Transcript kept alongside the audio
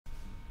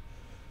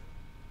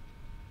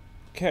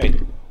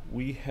Okay,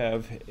 we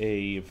have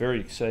a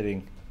very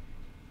exciting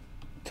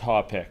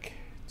topic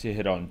to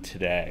hit on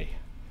today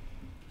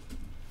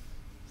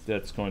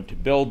that's going to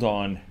build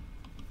on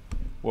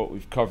what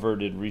we've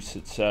covered in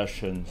recent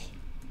sessions,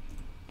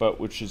 but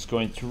which is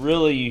going to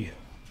really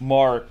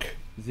mark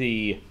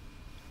the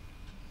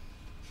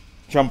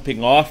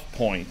jumping off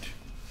point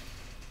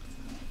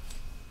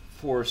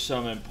for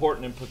some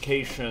important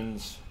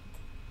implications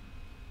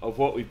of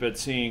what we've been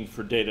seeing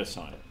for data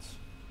science.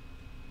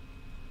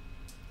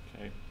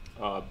 Okay,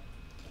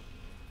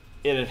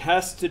 and it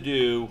has to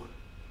do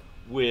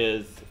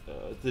with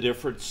the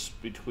difference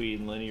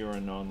between linear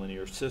and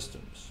nonlinear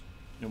systems.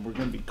 And we're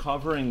going to be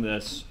covering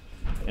this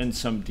in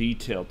some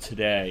detail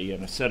today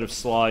in a set of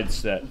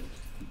slides that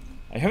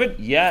I haven't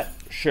yet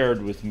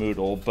shared with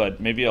Moodle, but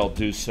maybe I'll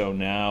do so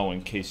now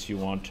in case you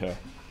want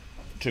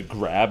to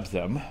grab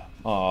them.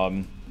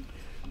 I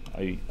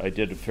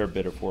did a fair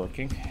bit of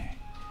working.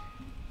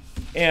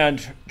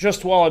 And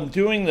just while I'm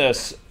doing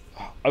this,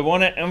 I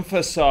want to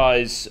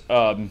emphasize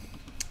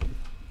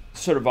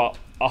sort of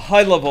a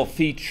high-level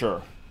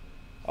feature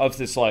of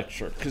this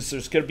lecture, because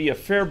there's going to be a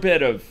fair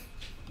bit of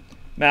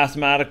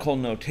mathematical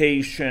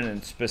notation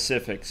and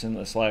specifics in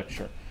this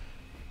lecture.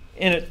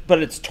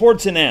 But it's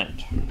towards an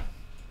end.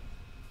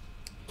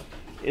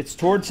 It's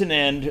towards an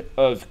end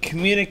of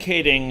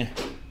communicating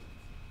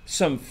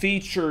some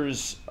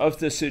features of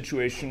the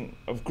situation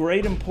of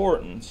great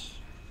importance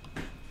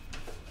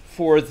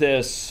for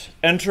this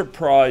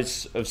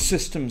enterprise of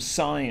system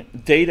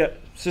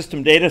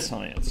data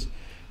science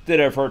that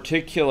I've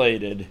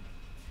articulated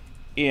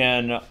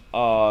in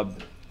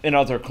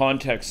other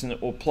contexts, and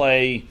that will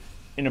play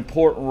an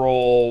important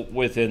role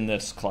within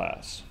this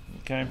class.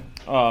 Okay,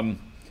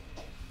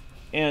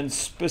 and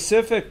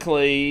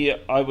specifically,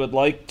 I would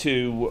like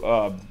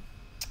to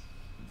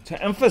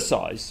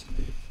emphasize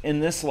in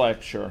this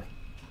lecture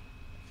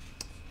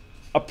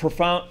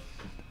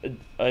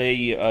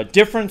a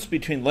difference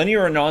between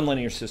linear and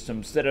nonlinear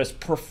systems that has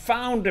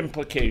profound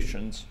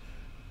implications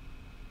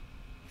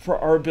for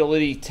our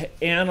ability to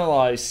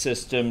analyze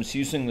systems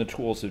using the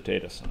tools of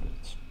data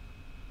science.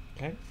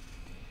 Okay,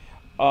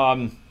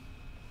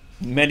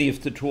 many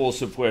of the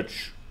tools of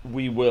which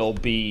we will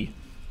be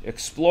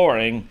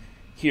exploring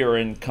here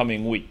in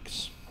coming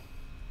weeks.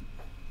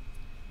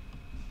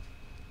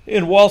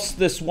 And whilst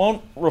this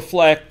won't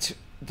reflect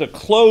the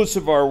close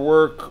of our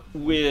work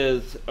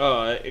with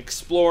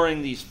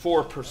exploring these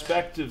four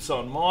perspectives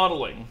on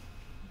modeling,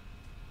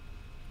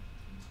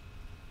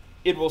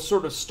 it will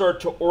sort of start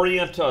to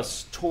orient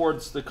us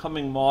towards the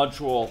coming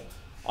module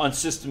on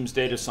systems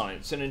data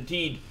science. And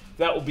indeed,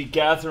 that will be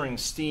gathering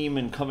steam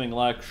in coming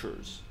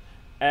lectures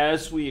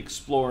as we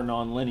explore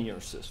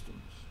nonlinear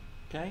systems.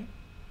 Okay?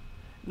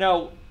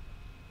 Now,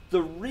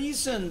 the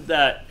reason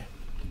that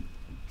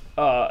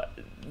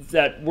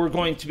we're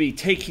going to be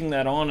taking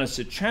that on as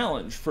a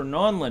challenge for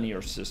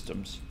nonlinear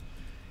systems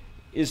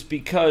is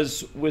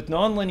because with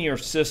nonlinear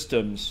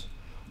systems,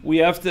 we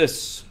have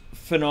this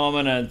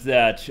phenomena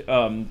that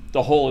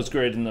the whole is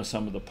greater than the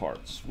sum of the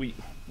parts. We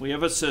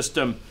have a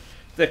system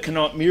that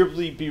cannot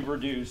merely be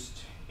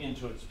reduced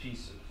into its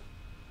pieces.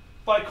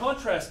 By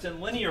contrast,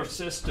 in linear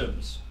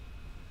systems,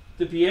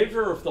 the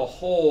behavior of the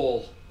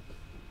whole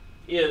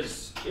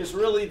is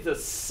really the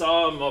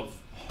sum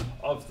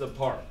of the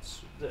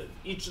parts.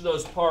 Each of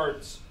those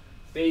parts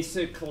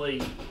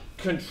basically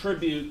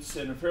contributes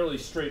in a fairly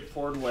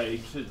straightforward way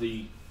to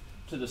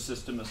the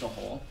system as a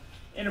whole.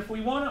 And if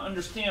we want to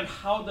understand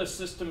how the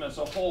system as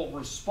a whole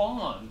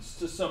responds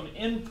to some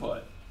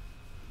input,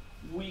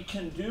 we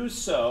can do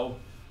so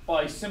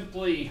by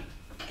simply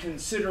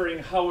considering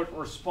how it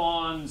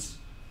responds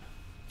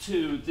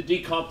to the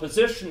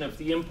decomposition of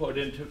the input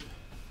into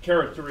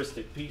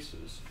characteristic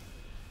pieces.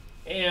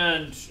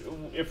 And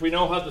if we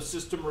know how the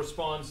system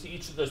responds to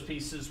each of those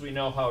pieces, we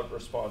know how it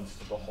responds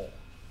to the whole.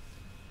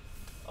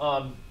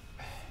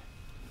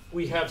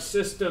 We have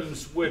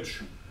systems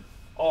which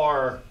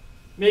are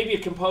maybe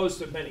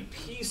composed of many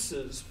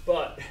pieces,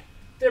 but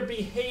their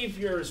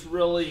behavior is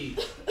really,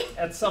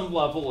 at some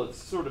level,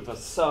 it's sort of a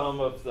sum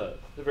of the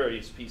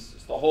various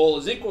pieces. The whole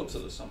is equal to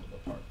the sum of the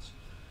parts,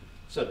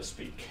 so to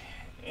speak.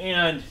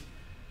 And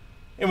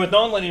with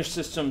nonlinear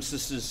systems,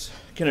 this is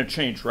going to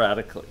change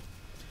radically.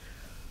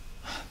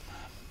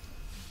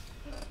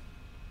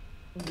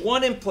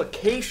 One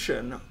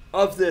implication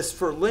of this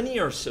for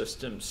linear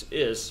systems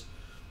is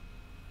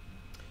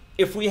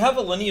if we have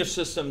a linear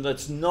system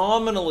that's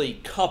nominally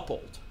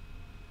coupled,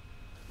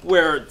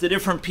 where the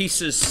different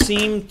pieces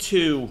seem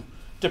to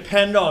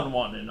depend on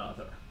one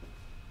another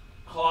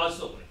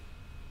causally,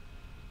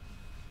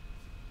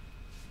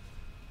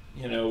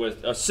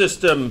 with a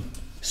system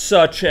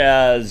such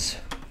as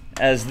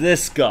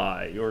this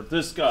guy or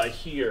this guy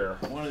here,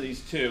 one of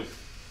these two,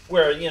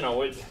 where,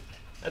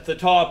 at the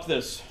top,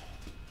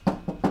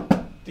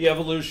 the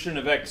evolution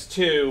of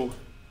x2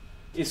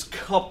 is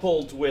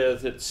coupled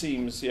with, it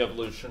seems, the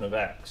evolution of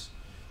x.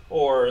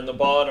 Or in the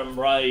bottom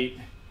right,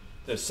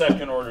 the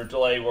second order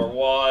delay where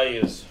y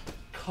is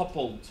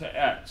coupled to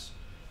x.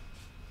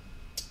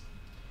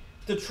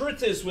 The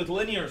truth is, with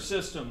linear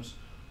systems,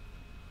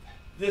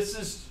 this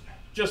is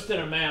just in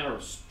a manner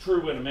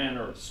true in a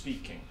manner of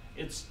speaking.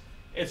 It's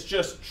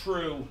just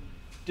true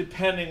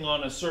depending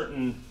on a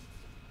certain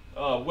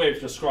way of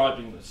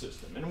describing the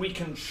system. And we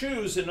can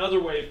choose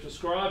another way of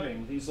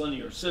describing these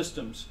linear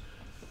systems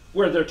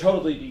where they're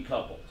totally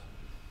decoupled.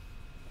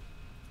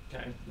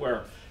 Okay,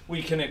 where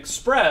we can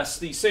express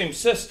these same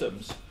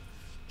systems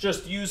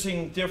just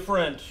using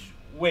different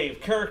way of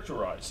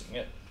characterizing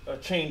it, a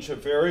change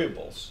of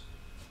variables,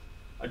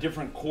 a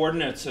different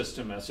coordinate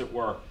system, as it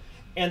were.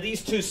 And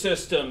these two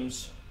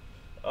systems,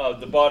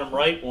 the bottom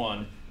right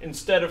one,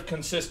 instead of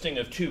consisting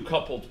of two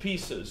coupled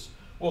pieces,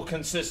 will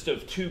consist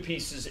of two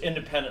pieces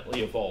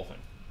independently evolving.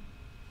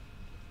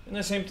 And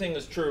the same thing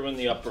is true in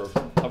the upper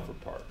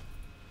part.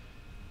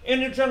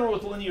 And in general,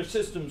 with linear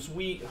systems,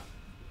 we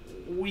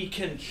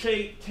can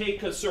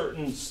take a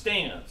certain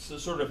stance, a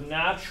sort of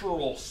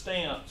natural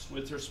stance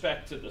with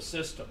respect to the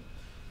system,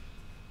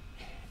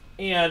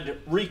 and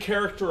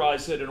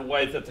recharacterize it in a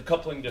way that the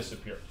coupling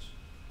disappears.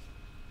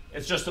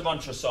 It's just a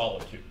bunch of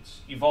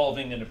solitudes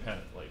evolving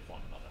independently of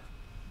one another.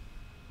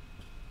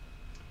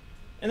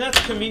 And that's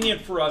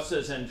convenient for us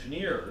as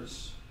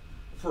engineers,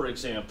 for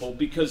example,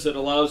 because it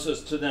allows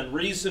us to then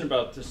reason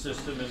about the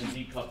system in a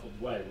decoupled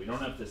way. We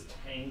don't have this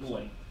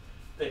tangling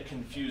that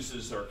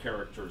confuses our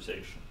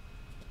characterization.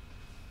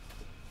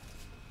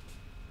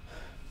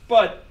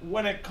 But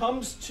when it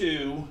comes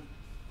to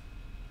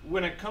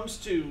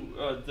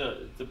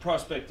the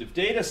prospect of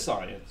data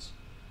science,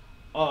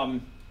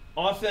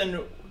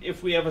 often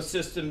if we have a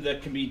system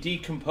that can be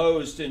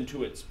decomposed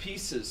into its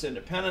pieces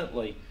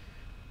independently,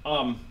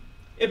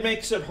 it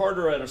makes it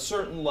harder at a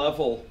certain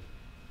level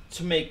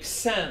to make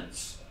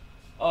sense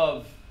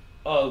of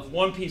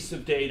one piece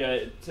of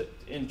data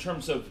in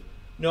terms of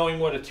knowing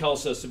what it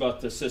tells us about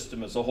the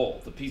system as a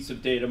whole. The piece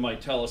of data might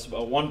tell us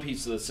about one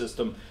piece of the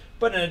system,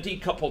 but in a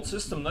decoupled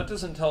system, that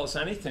doesn't tell us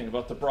anything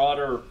about the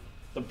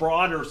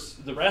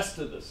rest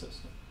of the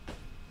system.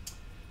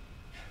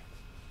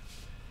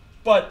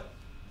 But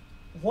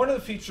one of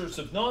the features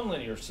of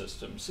nonlinear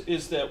systems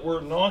is that we're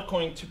not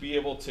going to be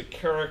able to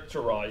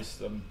characterize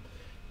them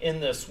in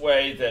this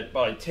way that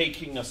by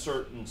taking a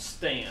certain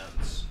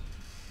stance,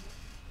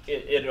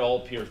 it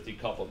all appears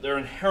decoupled. They're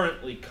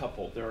inherently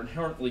coupled. They're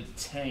inherently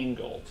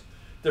tangled.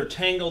 They're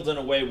tangled in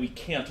a way we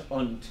can't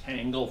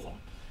untangle them.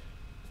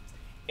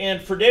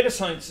 And for data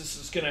science, this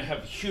is going to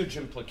have huge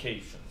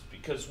implications,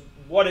 because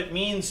what it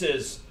means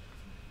is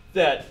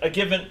that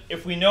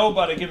if we know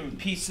about a given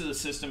piece of the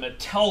system, it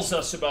tells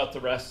us about the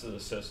rest of the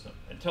system.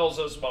 It tells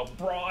us about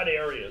broad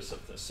areas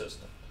of the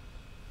system.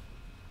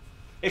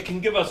 It can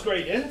give us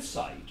great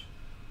insight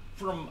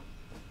from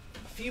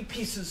a few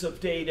pieces of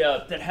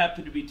data that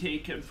happen to be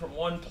taken from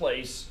one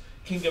place,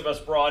 can give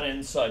us broad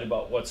insight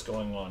about what's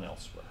going on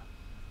elsewhere.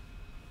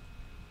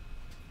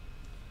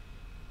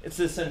 It's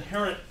this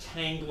inherent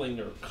tangling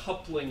or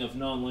coupling of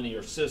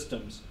nonlinear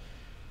systems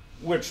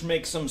which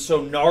makes them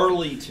so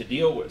gnarly to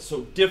deal with,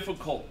 so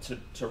difficult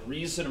to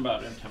reason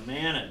about and to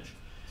manage,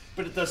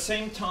 but at the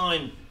same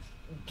time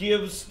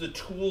gives the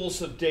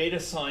tools of data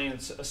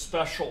science a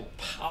special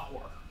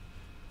power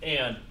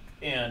and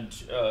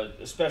a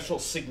special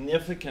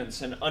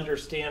significance in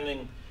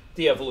understanding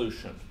the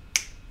evolution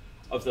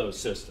of those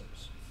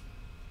systems.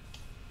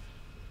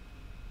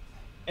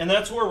 And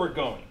that's where we're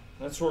going.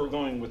 That's where we're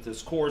going with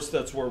this course.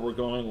 That's where we're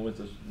going with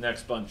the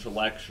next bunch of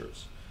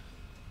lectures.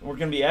 We're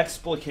going to be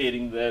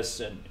explicating this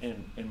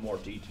in more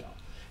detail.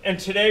 And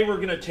today we're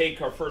going to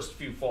take our first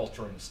few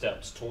faltering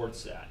steps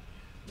towards that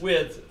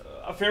with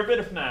a fair bit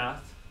of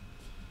math,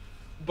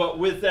 but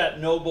with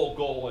that noble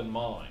goal in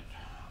mind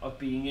of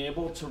being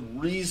able to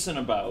reason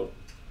about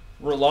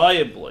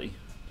reliably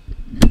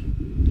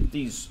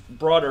these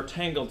broader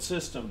tangled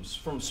systems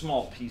from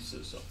small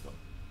pieces of them.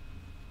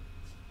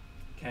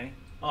 Okay?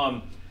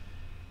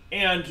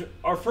 And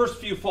our first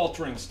few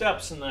faltering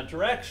steps in that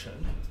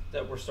direction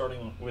that we're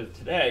starting with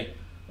today,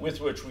 with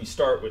which we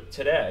start with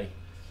today,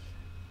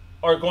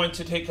 are going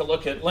to take a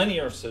look at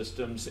linear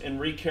systems and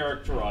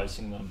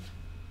recharacterizing them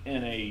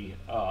in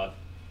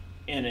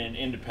an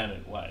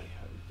independent way,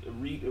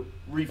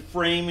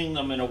 reframing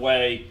them in a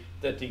way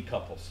that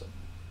decouples them.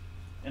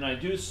 And I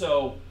do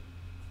so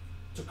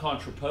to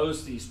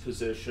contrapose these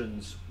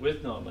positions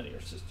with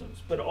nonlinear systems,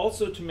 but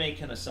also to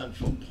make an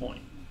essential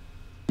point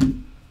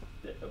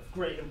of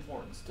great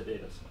importance to data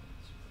science.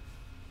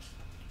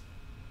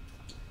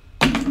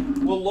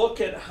 We'll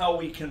look at how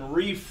we can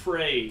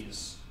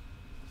rephrase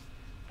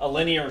a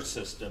linear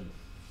system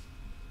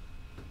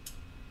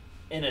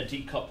in a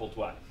decoupled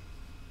way,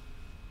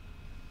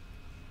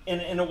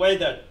 in a way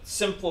that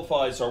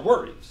simplifies our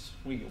worries.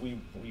 We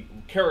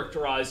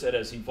characterize it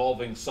as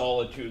evolving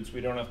solitudes.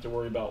 We don't have to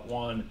worry about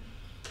one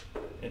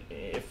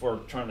if we're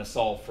trying to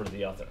solve for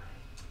the other.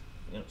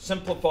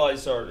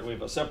 Simplifies we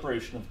have a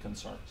separation of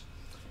concerns.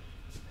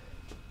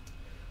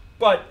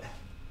 But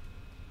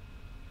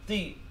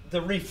the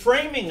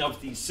reframing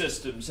of these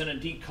systems in a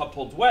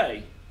decoupled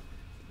way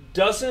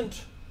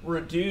doesn't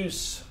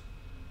reduce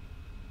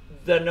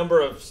the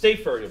number of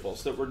state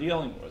variables that we're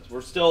dealing with.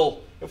 We're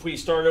still, if we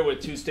started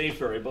with two state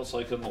variables,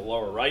 like in the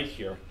lower right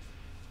here,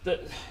 the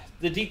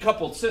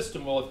decoupled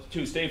system will have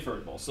two state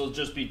variables. So it'll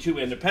just be two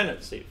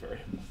independent state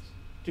variables.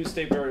 Two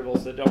state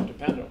variables that don't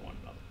depend on one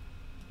another.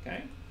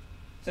 Okay?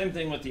 Same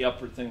thing with the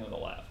upper thing on the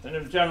left. And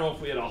in general,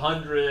 if we had a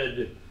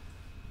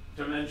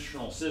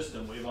 100-dimensional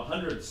system, we have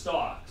 100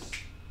 stalks,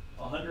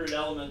 100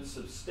 elements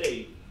of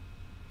state,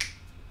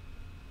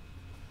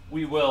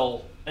 we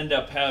will end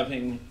up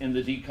having, in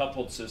the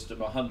decoupled system,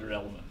 100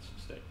 elements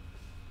of state.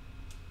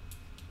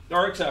 There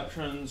are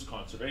exceptions,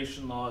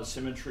 conservation laws,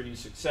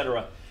 symmetries,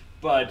 etc.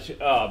 But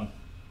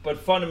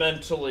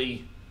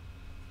fundamentally,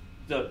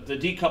 the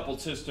decoupled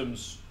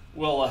systems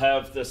will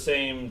have the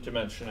same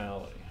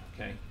dimensionality.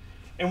 Okay?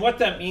 And what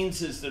that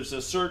means is there's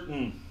a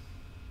certain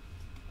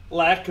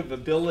lack of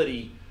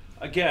ability,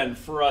 again,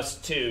 for us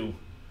to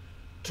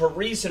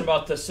reason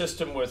about the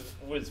system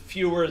with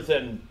fewer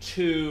than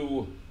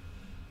two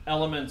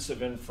elements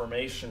of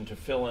information to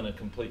fill in a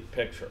complete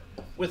picture.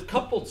 With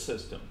coupled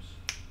systems,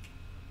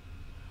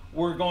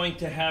 we're going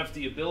to have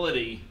the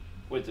ability,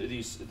 with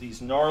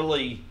these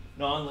gnarly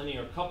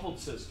nonlinear coupled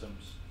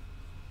systems,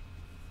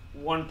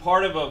 one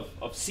part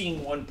of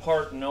seeing one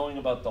part and knowing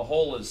about the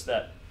whole is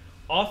that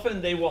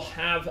often they will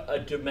have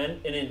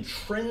an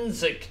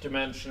intrinsic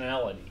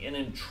dimensionality, an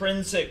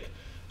intrinsic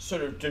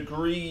sort of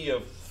degree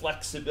of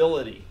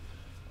flexibility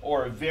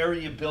or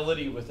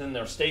variability within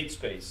their state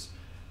space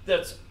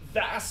that's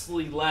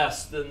vastly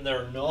less than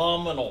their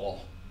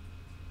nominal,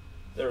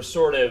 their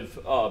sort of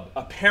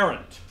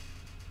apparent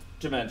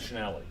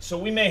dimensionality. So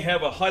we may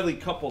have a highly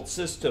coupled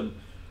system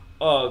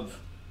of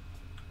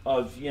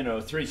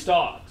three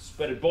stalks,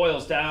 but it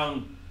boils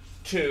down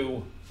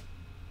to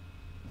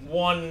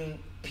one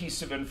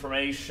piece of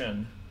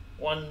information,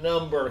 one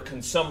number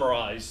can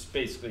summarize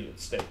basically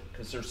its state,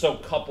 because they're so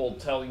coupled.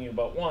 Telling you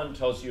about one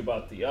tells you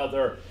about the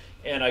other,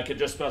 and I could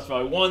just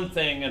specify one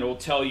thing and it will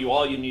tell you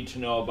all you need to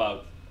know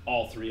about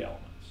all three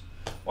elements.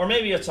 Or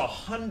maybe it's a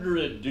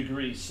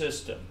 100-degree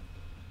system,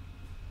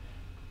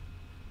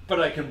 but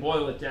I can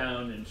boil it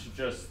down into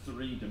just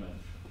 3 dimensions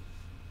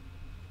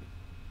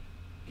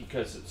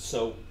because it's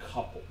so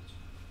coupled.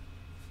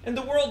 And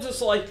the world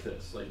is like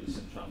this, ladies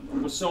and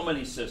gentlemen, with so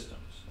many systems.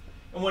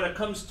 And when it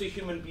comes to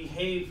human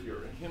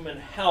behavior and human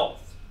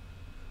health,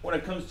 when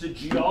it comes to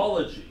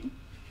geology,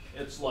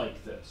 it's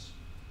like this.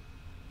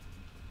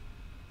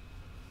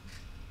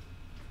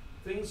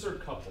 Things are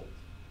coupled.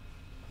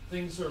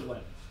 Things are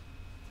linked.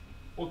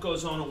 What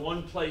goes on in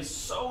one place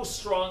so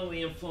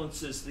strongly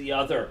influences the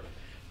other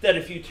that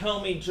if you tell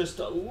me just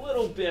a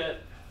little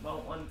bit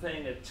about one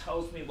thing, it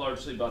tells me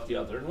largely about the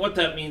other. And what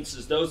that means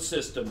is those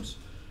systems,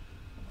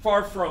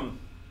 far from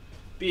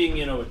being,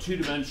 a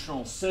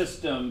two-dimensional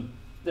system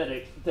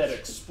that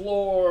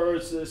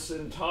explores this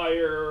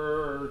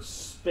entire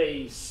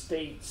state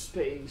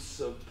space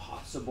of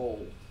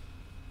possible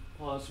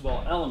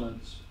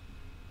elements.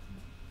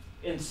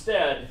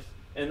 Instead,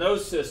 in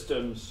those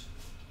systems,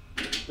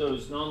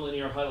 those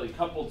nonlinear highly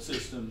coupled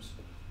systems,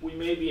 we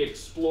may be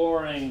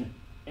exploring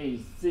a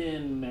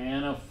thin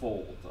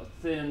manifold, a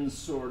thin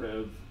sort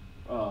of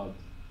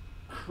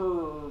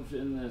curve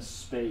in this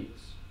space.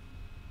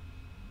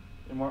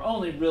 And we're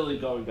only really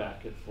going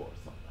back and forth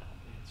on that.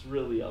 It's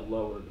really a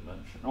lower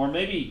dimension. Or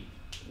maybe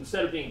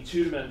instead of being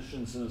 2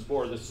 dimensions in this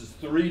board, this is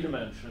 3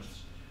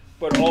 dimensions.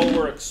 But all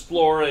we're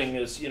exploring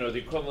is, the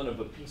equivalent of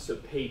a piece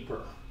of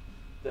paper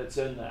that's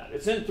in that.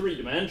 It's in 3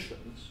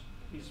 dimensions.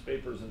 A piece of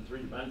paper is in 3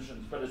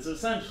 dimensions, but it's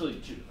essentially 2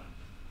 dimensions.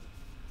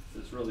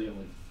 It's really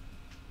only,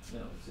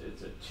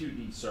 it's a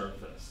 2D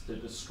surface to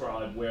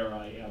describe where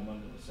I am.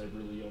 Unless I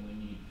really only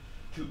need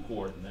 2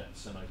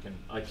 coordinates, and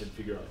I can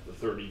figure out the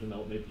third, even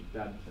though it may be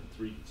bad in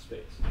 3D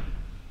space.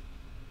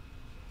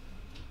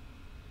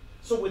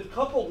 So with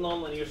coupled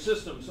nonlinear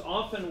systems,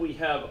 often we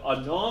have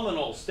a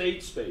nominal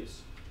state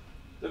space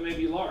that may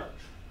be large.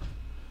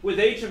 With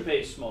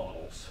agent-based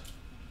models,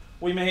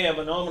 we may have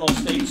a nominal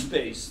state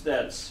space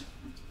that's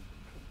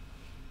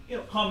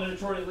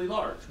combinatorially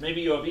large.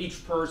 Maybe you have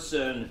each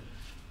person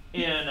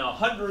in a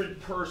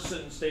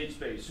 100-person state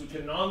space who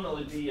can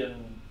nominally be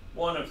in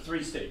one of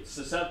 3 states: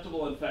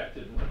 susceptible,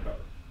 infected, and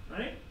recovered.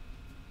 Right?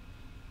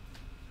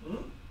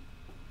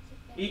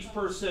 Each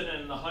person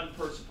in the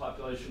 100-person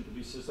population could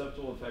be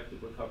susceptible,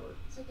 infected, recovered.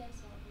 So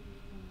that's what we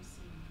mean when we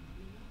say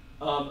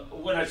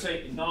nominal? When I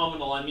say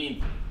nominal, I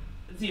mean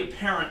the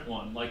apparent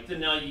one, like the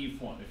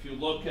naive one. If you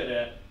look at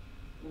it,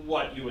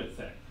 what you would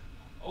think.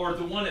 Or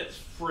the one it's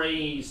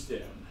phrased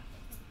in.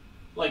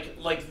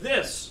 Like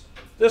this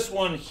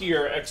one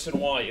here, X and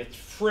Y, it's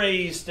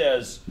phrased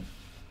as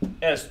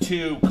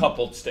 2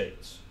 coupled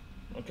states.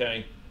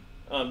 Okay?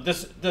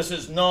 This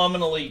is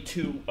nominally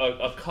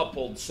a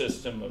coupled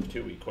system of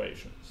 2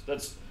 equations.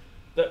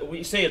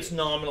 We say it's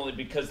nominally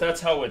because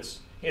that's how it's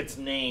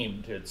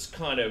named. It's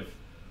kind of,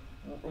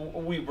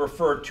 we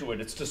refer to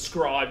it. It's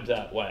described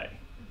that way.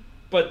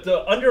 But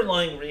the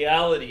underlying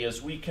reality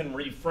is we can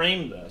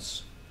reframe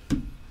this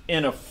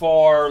in a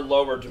far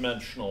lower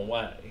dimensional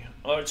way.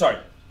 Sorry,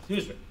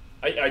 excuse me.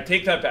 I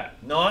take that back.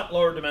 Not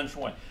lower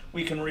dimensional way.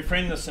 We can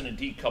reframe this in a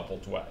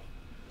decoupled way.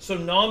 So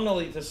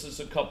nominally this is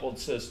a coupled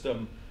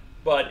system,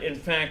 But in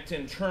fact,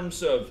 in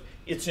terms of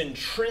its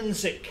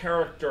intrinsic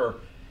character,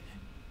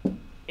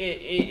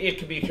 it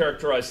can be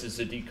characterized as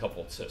a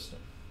decoupled system,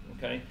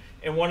 okay?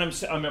 And when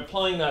I'm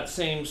applying that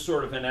same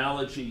sort of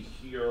analogy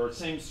here, or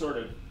same sort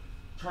of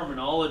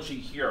terminology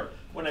here,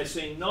 when I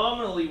say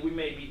nominally we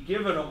may be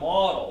given a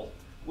model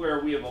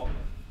where we have a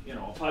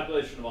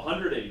population of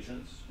 100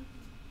 agents,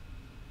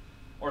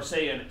 or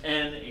say an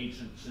N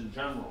agents in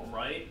general,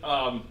 right?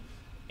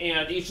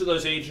 And each of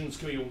those agents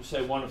can be,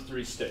 say, one of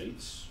 3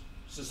 states,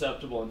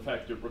 susceptible,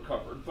 infected,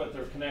 recovered, but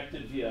they're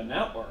connected via a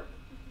network.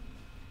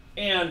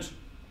 And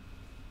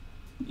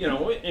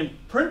in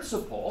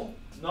principle,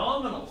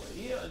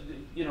 nominally,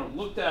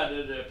 looked at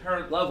a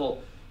apparent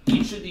level,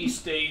 each of these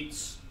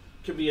states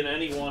could be in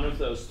any one of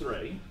those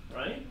 3,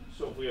 right?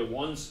 So if we have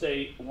one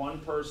state, one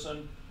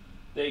person,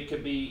 they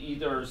could be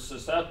either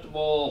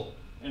susceptible,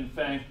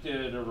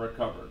 infected, or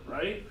recovered,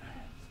 right?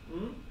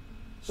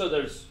 So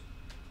there's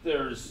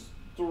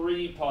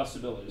 3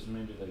 possibilities.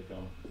 Maybe they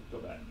go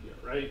back here,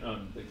 right?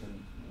 They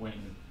can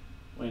wane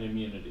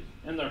immunity,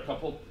 and they're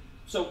coupled.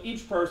 So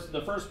each person,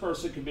 the first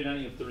person could be in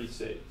any of 3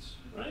 states,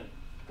 right?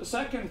 The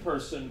second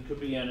person could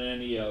be in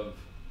any of,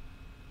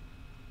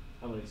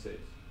 how many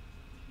states?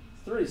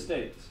 3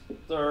 states.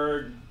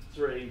 Third,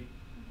 3.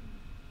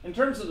 In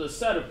terms of the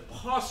set of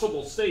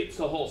possible states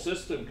the whole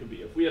system could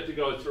be, if we had to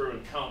go through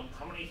and count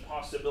how many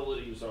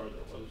possibilities are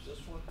there, what was this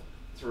one?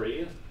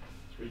 3.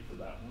 3 for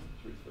that one,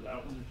 3 for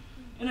that one.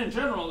 And in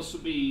general, this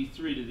would be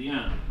 3 to the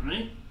n,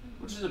 right?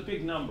 Which is a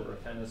big number,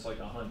 kind of, it's like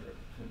 100.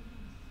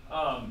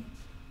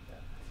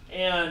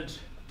 And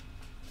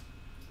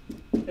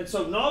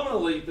so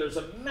nominally, there's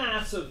a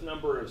massive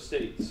number of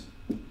states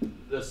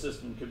the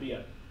system could be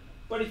in.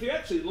 But if you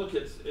actually look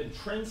at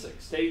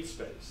intrinsic state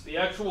space, the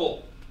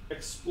actual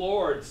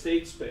explored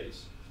state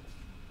space,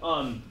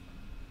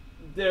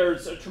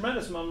 there's a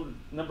tremendous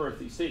number of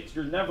these states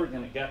you're never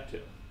going to get to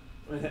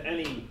with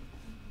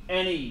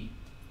any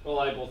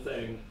reliable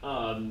thing,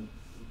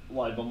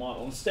 reliable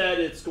model. Instead,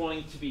 it's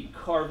going to be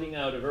carving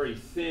out a very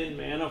thin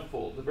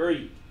manifold, a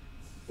very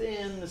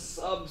thin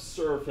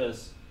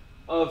subsurface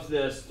of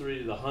this 3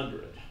 to the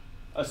 100,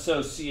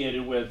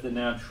 associated with the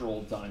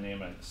natural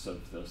dynamics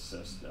of the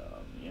system.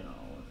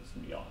 It's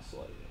going to be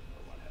oscillating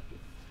or what have you.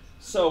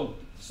 So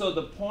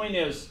the point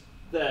is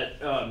that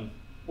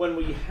when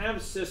we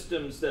have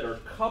systems that are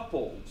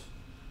coupled,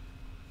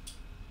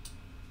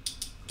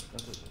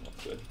 that doesn't look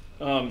good.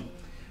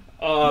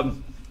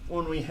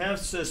 When we have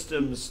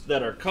systems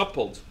that are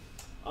coupled,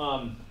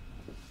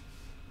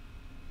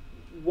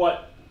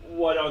 what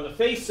on the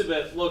face of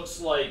it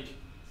looks like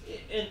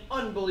an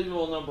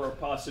unbelievable number of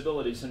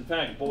possibilities, in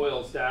fact,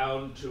 boils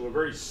down to a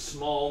very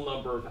small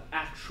number of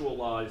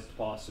actualized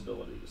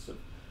possibilities,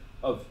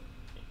 of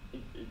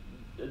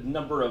a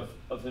number of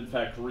in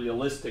fact,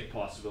 realistic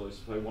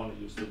possibilities, if I want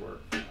to use the word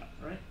for that,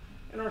 right?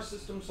 And our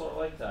systems are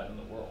like that in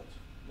the world.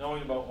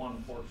 Knowing about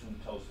one portion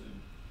tells you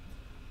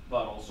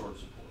about all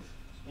sorts of portions.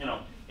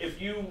 If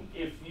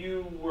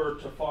you were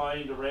to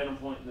find a random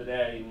point in the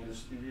day, and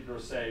you were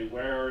to say,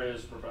 where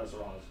is Professor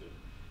Osgood?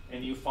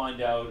 And you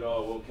find out,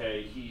 oh,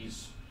 okay,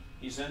 he's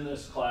in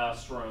this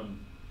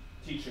classroom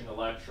teaching a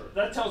lecture.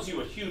 That tells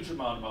you a huge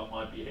amount about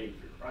my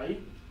behavior,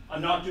 right?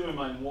 I'm not doing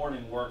my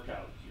morning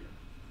workout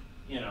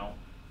here.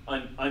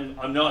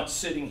 I'm not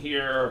sitting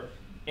here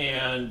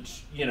and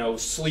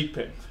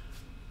sleeping,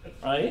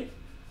 right?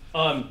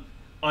 I'm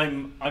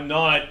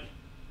not.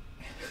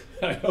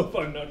 I hope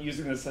I'm not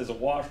using this as a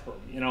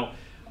washroom.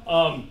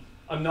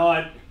 I'm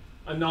not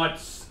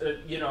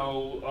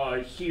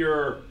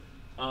here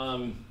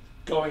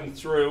going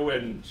through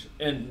and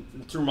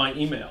through my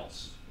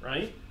emails,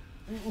 right?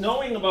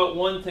 Knowing about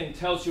one thing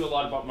tells you a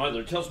lot about my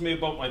other. It tells me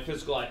about my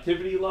physical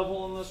activity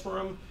level in this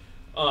room.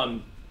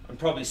 I'm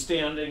probably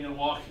standing and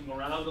walking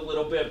around a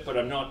little bit, but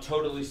I'm not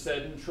totally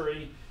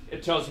sedentary.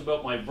 It tells you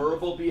about my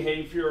verbal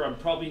behavior. I'm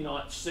probably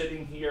not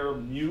sitting here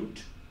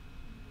mute.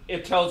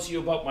 It tells you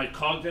about my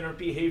cognitive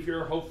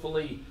behavior.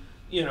 Hopefully,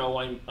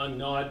 I'm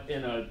not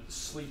in a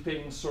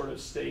sleeping sort of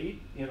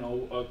state,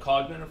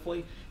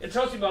 cognitively. It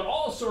tells you about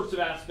all sorts of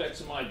aspects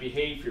of my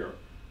behavior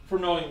for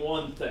knowing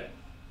one thing,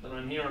 that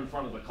I'm here in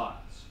front of the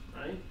class,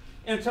 right?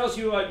 And it tells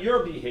you about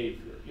your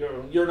behavior.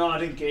 You're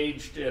not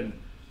engaged in,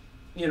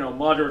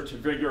 moderate to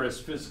vigorous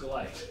physical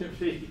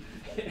activity,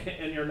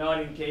 and you're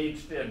not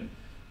engaged in,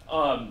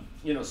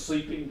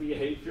 sleeping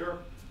behavior,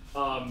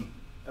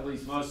 at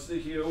least most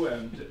of you,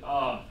 and,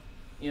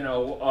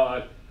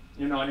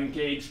 you're not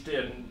engaged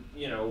in,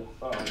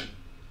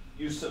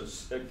 use of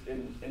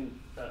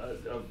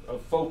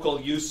focal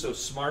use of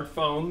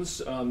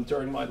smartphones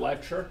during my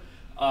lecture,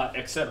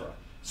 etc.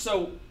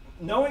 So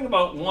knowing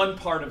about one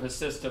part of a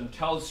system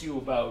tells you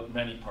about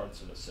many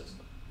parts of a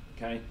system,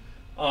 okay?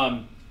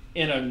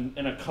 In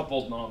a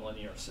coupled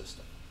nonlinear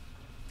system.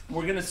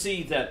 We're going to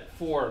see that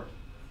for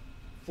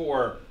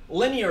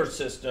linear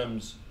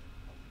systems,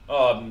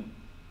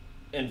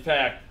 in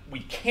fact, we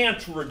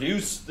can't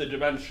reduce the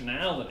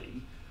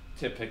dimensionality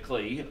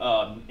typically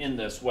in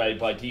this way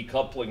by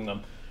decoupling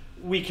them.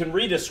 We can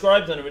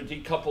redescribe them in a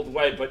decoupled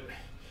way,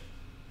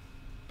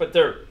 but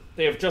they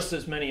they have just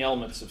as many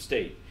elements of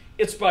state.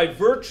 It's by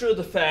virtue of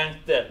the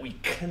fact that we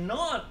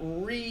cannot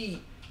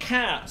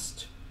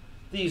recast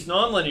these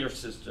nonlinear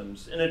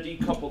systems in a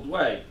decoupled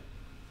way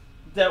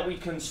that we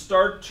can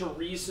start to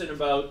reason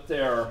about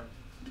them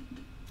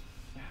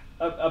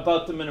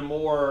in a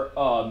more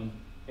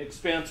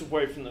expansive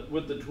way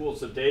with the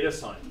tools of data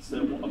science.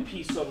 That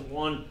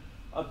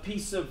a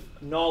piece of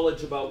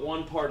knowledge about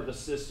one part of the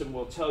system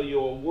will tell you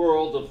a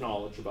world of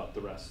knowledge about the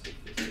rest of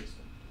the system.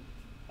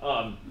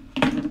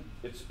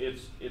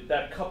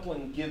 That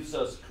coupling gives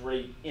us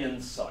great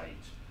insight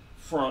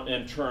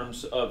in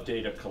terms of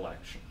data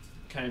collection.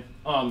 Okay.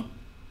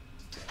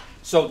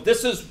 So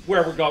this is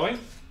where we're going,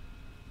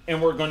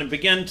 and we're going to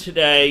begin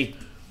today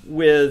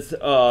with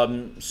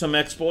some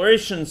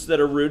explorations that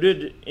are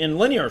rooted in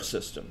linear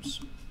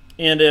systems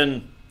and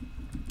in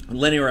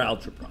linear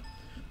algebra.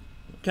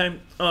 Okay,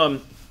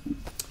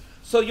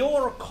 so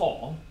you'll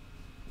recall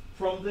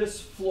from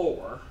this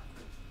floor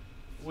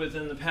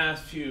within the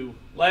past few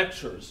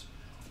lectures,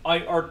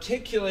 I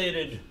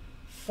articulated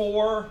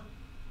 4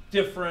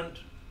 different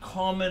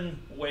common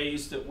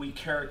ways that we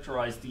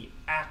characterize the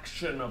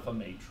action of a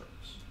matrix.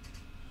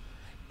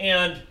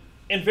 And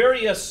in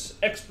various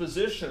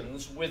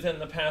expositions within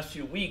the past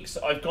few weeks,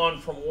 I've gone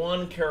from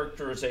one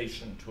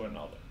characterization to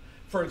another.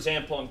 For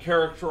example, I'm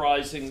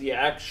characterizing the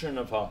action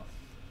of a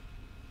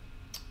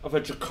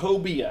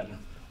Jacobian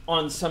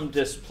on some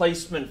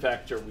displacement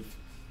vector.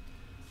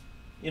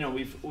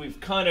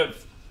 We've kind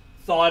of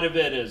thought of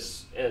it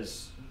as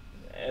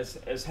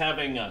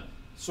having a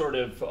sort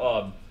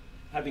of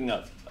having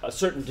a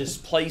certain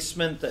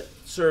displacement that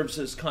serves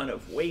as kind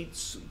of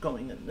weights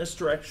going in this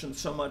direction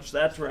so much,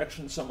 that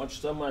direction so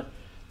much,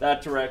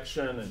 that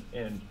direction,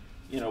 and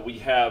we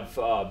have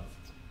the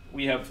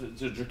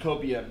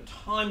Jacobian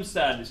times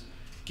that is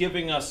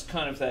giving us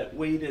kind of that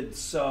weighted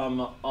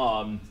sum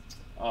of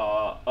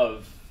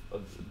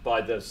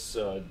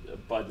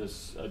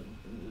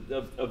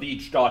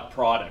each dot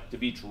product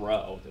of each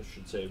row. I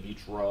should say of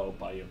each row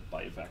by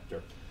a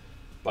vector,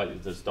 by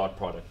this dot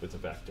product with a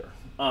vector.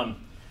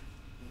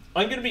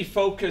 I'm going to be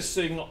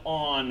focusing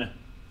on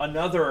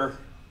another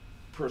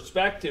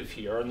perspective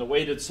here and the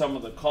weighted sum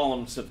of the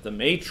columns of the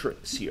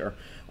matrix here.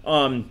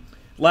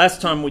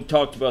 Last time we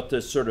talked about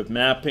this sort of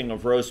mapping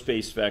of row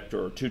space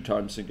vector, or 2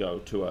 times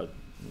ago, to a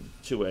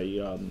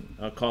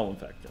column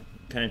vector.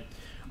 Okay,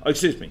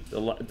 excuse me, the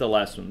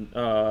last one.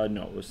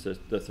 No, it was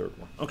the third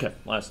one. Okay,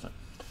 last time.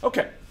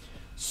 Okay,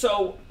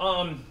 so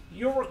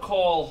you'll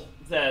recall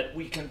that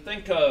we can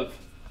think of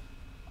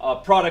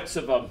products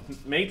of a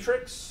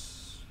matrix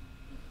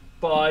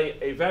by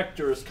a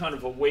vector as kind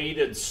of a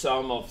weighted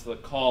sum of the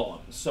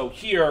columns. So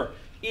here,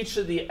 each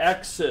of the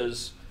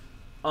x's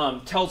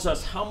tells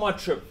us how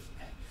much of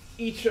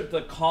each of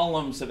the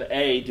columns of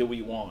A do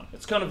we want.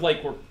 It's kind of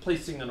like we're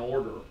placing an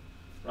order,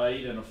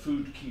 right, in a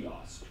food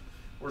kiosk.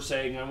 We're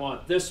saying, I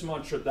want this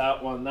much of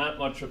that one, that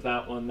much of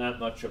that one, that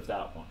much of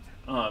that one.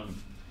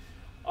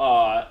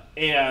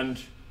 And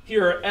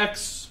here,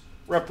 x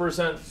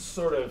represents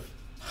sort of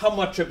how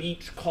much of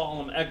each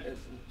column.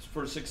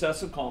 For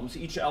successive columns,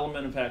 each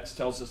element of x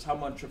tells us how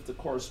much of the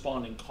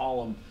corresponding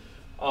column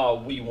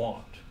we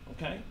want,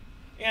 okay?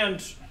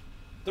 And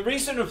the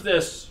reason of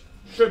this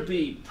should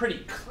be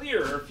pretty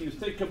clear if you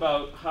think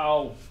about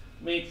how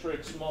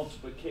matrix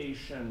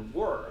multiplication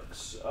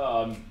works.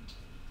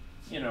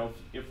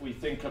 If we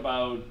think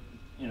about,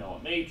 a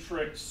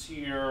matrix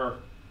here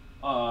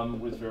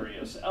with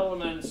various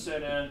elements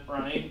in it,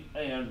 right?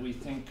 And we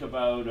think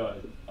about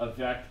a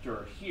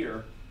vector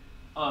here.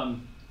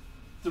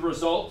 The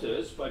result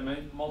is, by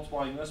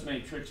multiplying this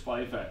matrix by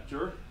a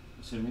vector,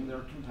 assuming they're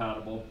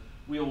compatible,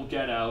 we will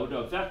get out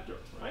a vector,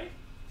 right?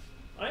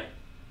 Right?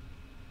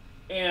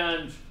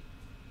 And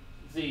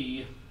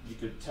you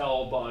could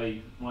tell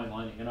by my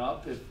lining it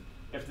up,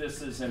 if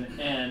this is an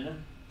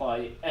n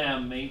by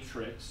m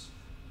matrix,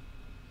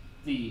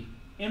 the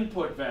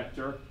input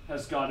vector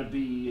has got to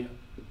be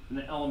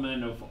an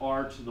element of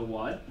r to the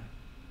what?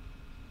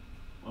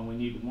 Well, we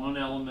need one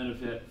element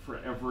of it for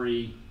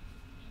every.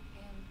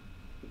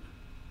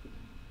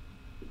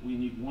 We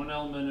need one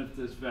element of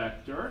this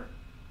vector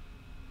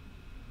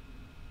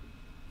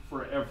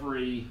for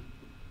every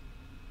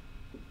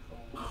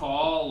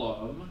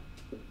column,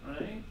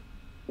 right,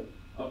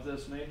 of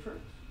this matrix,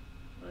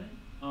 right?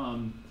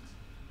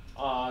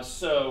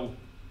 So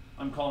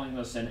I'm calling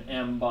this an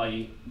m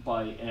by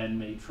n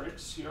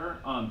matrix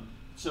here.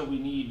 So we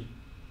need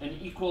an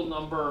equal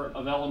number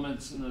of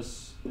elements in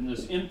this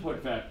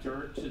input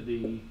vector to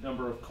the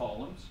number of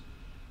columns,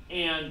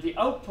 and the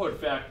output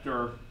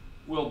vector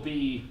will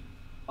be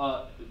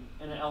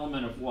an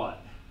element of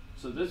what?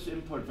 So this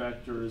input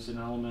vector is an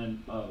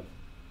element of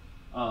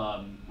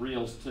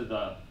reals to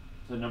the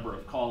number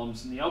of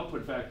columns, and the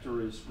output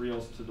vector is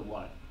reals to the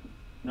what?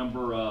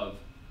 Number of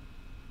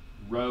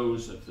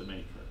rows of the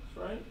matrix,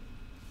 right?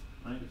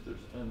 Right? If there's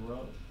n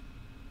rows,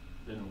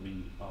 then it'll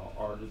be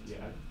r to the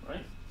n,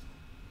 right?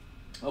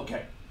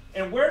 Okay.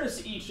 And where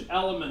does each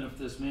element of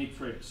this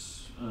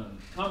matrix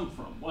come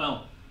from?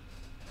 Well,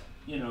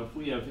 you know, if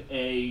we have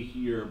A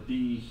here,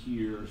 B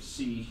here,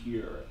 C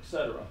here,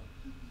 etc.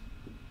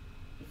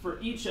 For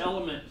each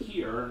element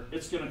here,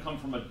 it's going to come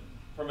from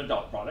a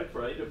dot product,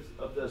 right,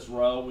 of this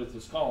row with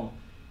this column.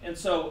 And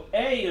so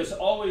A is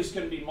always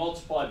going to be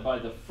multiplied by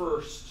the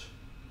first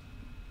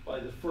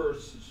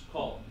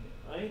column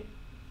here, right?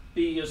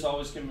 B is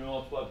always going to be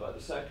multiplied by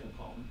the second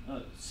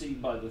column, C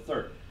by the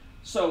third.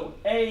 So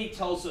A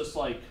tells us,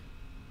 like,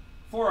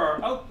 for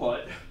our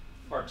output,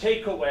 our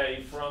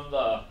takeaway from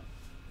the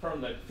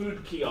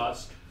food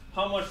kiosk,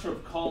 how much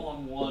of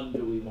column 1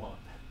 do we want,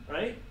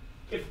 right?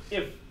 If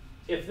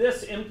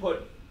this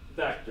input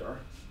vector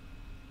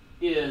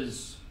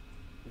is,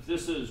 if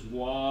this is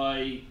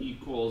y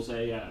equals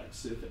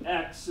ax, if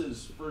x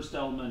is first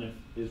element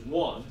is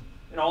 1,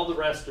 and all the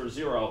rest are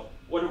 0,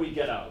 what do we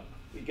get out?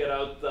 We get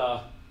out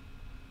the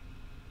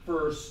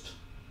first,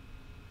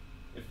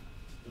 if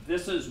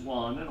this is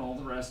 1 and all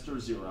the rest are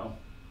 0,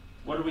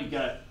 what do we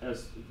get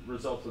as a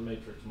result of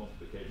matrix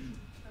multiplication?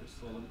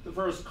 The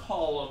first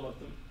column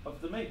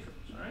of the matrix,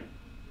 right?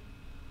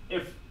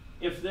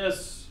 If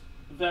this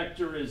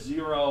vector is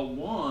 0,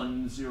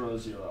 1, 0,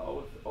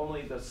 0, if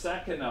only the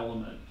second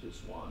element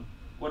is 1,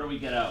 what do we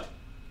get out?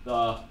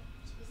 The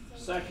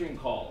second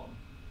column.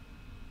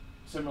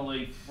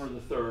 Similarly for the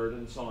third,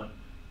 and so on.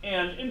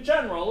 And in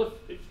general,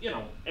 if you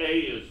know, A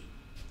is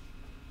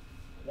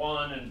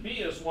 1 and B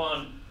is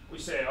 1, we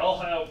say, I'll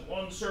have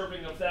 1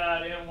 serving of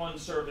that and 1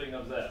 serving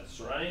of this,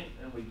 right?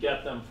 And we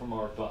get them from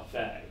our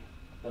buffet,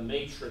 the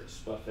matrix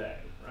buffet,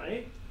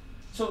 right?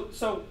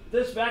 So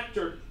this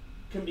vector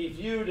can be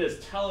viewed as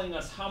telling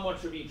us how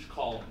much of each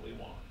column we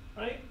want,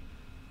 right?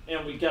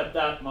 And we get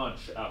that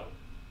much out,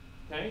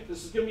 okay?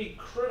 This is going to be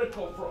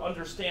critical for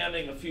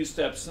understanding a few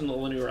steps in the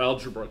linear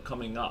algebra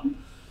coming up.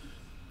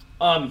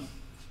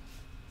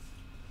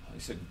 I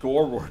said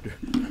forward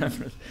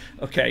reference.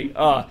 Okay,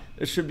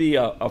 this should be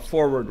a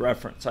forward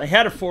reference. I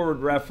had a forward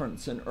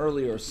reference in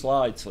earlier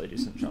slides,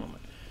 ladies and gentlemen.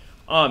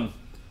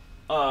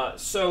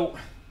 So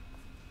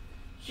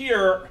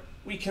here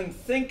we can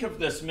think of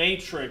this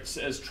matrix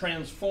as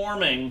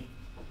transforming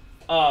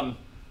from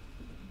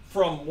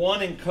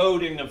one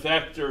encoding of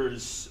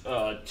vectors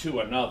to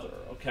another,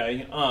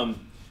 okay?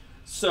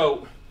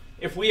 So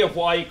if we have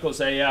y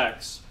equals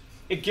ax,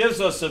 it gives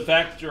us a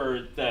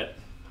vector that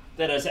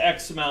has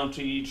x amount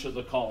to each of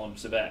the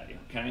columns of A,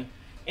 okay?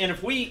 And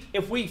if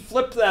we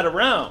flip that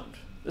around,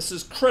 this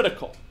is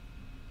critical.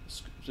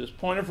 This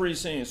point of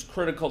reasoning is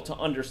critical to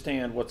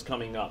understand what's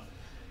coming up.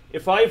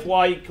 If I have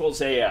y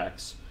equals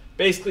ax,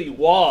 basically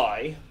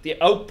y, the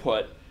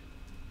output,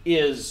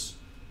 is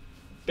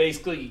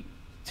basically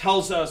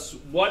tells us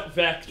what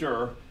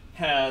vector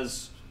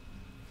has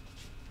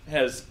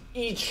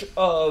each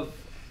of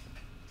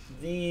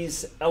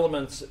these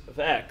elements of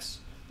x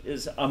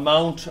is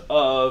amount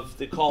of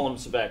the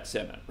columns of x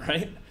in it,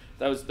 right?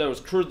 That was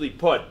crudely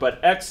put, but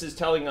x is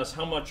telling us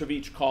how much of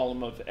each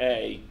column of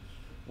A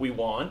we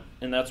want,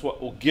 and that's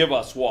what will give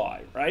us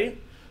y,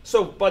 right?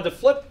 So by the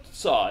flip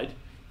side,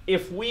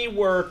 if we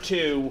were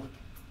to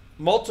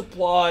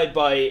multiply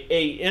by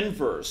A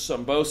inverse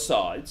on both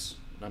sides,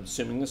 and I'm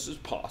assuming this is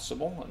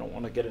possible, I don't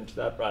want to get into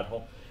that rat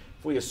hole.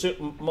 If we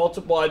assume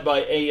multiplied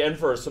by A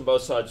inverse on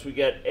both sides, we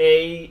get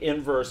A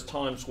inverse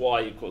times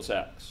y equals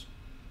x.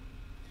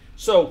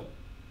 So,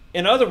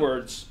 in other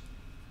words,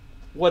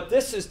 what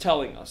this is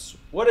telling us,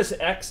 what is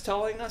x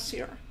telling us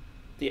here?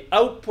 The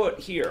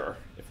output here,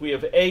 if we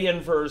have A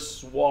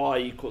inverse y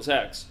equals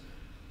x,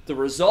 the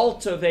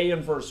result of A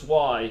inverse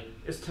y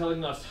is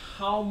telling us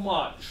how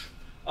much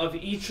of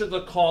each of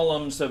the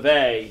columns of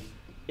A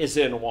is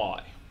in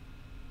y.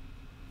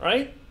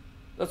 Right?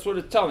 That's what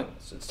it's telling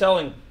us. It's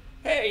telling,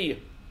 hey,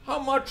 how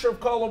much of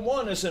column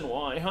 1 is in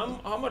y?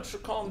 How much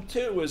of column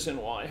 2 is in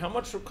y? How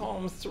much of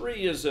column 3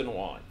 is in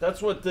y?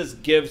 That's what this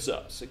gives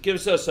us. It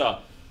gives us a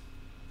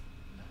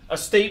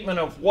statement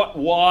of what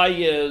y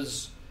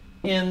is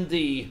in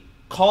the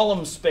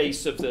column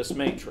space of this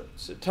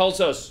matrix. It tells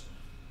us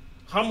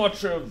how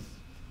much of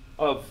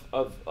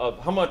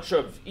how much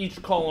of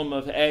each column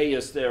of A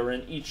is there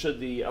in each of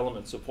the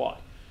elements of y.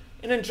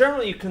 And in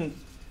general, you can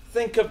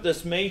think of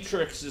this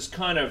matrix as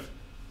kind of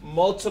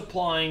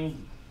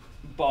multiplying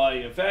by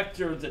a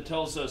vector that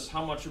tells us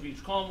how much of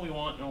each column we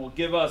want, and it will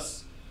give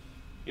us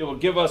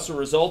a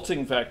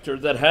resulting vector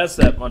that has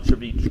that much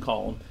of each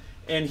column.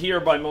 And here,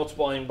 by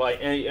multiplying by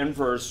A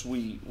inverse,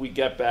 we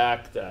get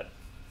back that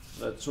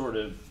sort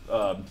of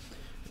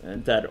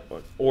that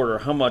order,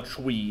 how much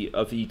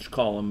of each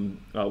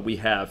column we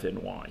have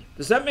in y.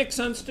 Does that make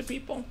sense to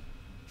people?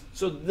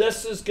 So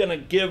this is going to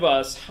give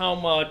us how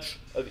much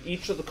of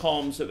each of the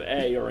columns of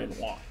A are in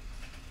y.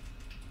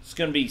 It's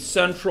going to be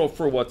central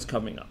for what's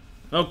coming up.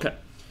 Okay.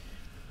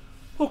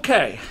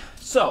 Okay,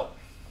 so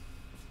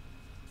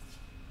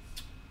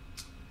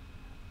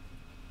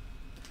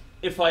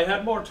if I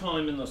had more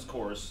time in this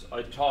course,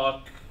 I'd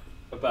talk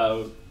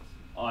about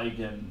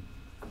eigenvalues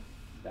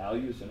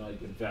and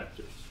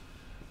eigenvectors.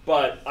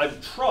 But I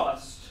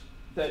trust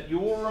that you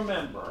will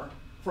remember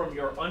from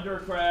your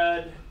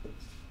undergrad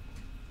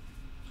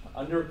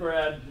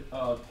undergrad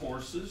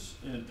courses,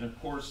 and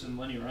of course in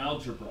linear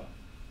algebra,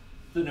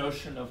 the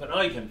notion of an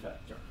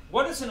eigenvector.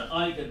 What is an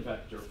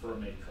eigenvector for a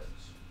matrix?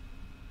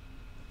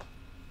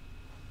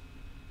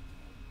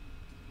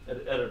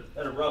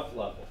 At a rough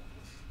level.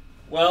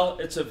 Well,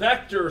 it's a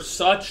vector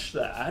such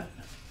that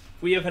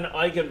if we have an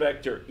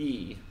eigenvector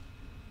E,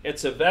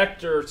 it's a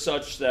vector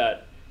such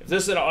that if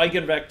this is an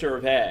eigenvector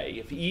of A,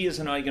 if E is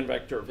an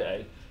eigenvector of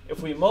A,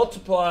 if we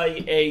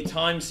multiply A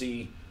times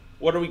E,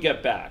 what do we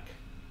get back?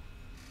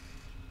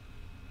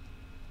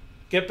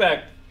 Get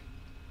back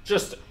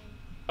just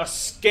a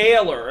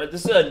scalar.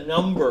 This is a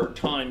number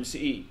times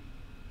E.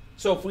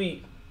 So if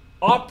we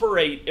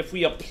apply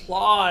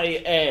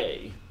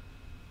A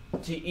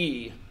to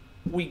E,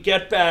 we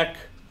get back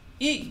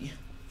E,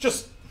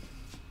 just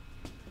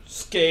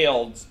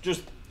scaled,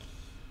 just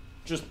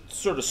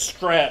sort of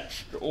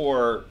stretched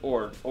or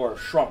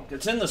shrunk.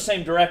 It's in the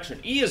same direction.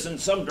 E is in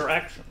some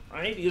direction,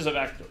 right? E is a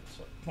vector,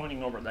 so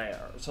pointing over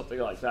there or something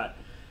like that.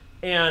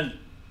 And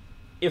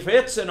if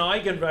it's an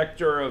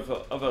eigenvector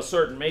of a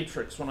certain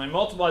matrix, when I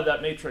multiply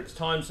that matrix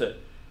times it,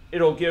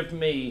 it'll give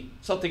me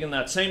something in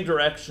that same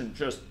direction,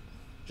 just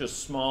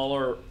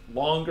smaller,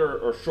 longer,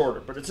 or shorter.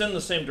 But it's in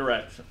the same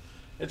direction.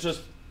 It's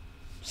just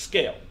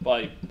scaled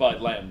by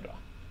lambda.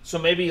 So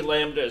maybe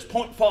lambda is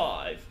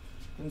 0.5,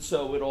 and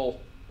so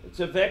it's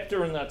a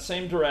vector in that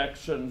same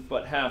direction,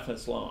 but half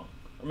as long.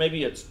 Or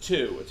maybe it's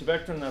 2. It's a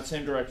vector in that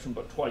same direction,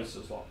 but twice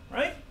as long,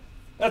 right?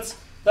 That's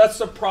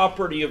the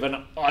property of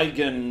an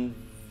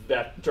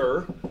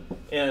eigenvector,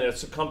 and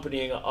its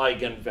accompanying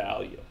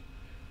eigenvalue.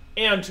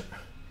 And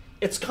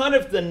it's kind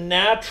of it's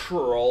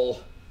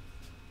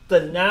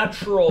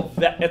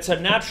a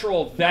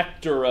natural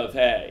vector of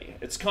A.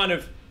 It's kind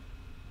of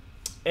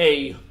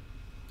a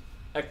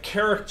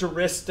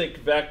characteristic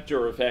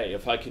vector of A,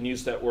 if I can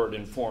use that word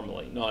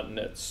informally, not in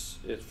its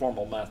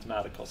formal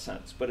mathematical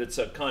sense, but it's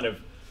a kind of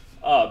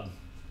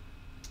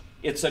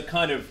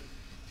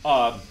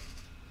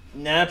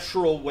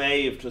natural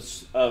way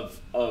it's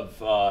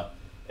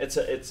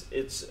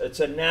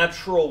a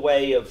natural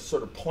way of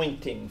sort of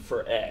pointing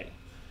for A,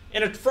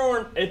 and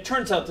it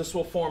turns out this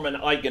will form an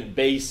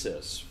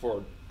eigenbasis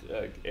for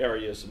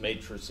areas of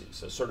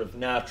matrices, a sort of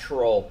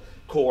natural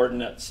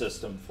coordinate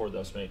system for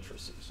those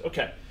matrices.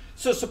 Okay.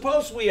 So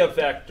suppose we have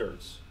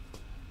vectors,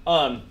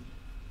 x1,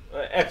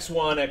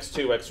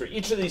 x2, x3.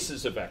 Each of these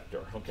is a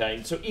vector,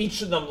 okay? So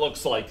each of them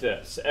looks like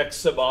this. X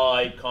sub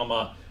I,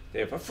 comma, they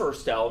have a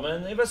first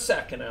element, they have a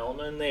second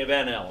element, and they have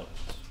n elements,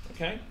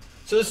 okay?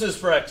 So this is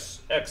for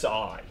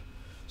xi.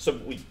 So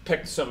we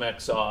picked some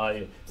xi.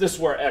 If this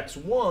were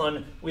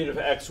x1, we'd have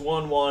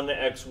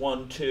x11,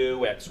 x12,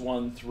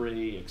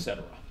 x13,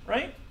 etc.,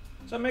 right?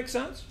 Does that make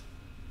sense?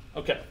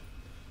 Okay.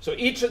 So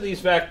each of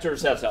these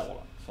vectors has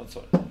elements. That's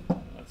what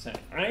that's saying,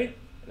 right?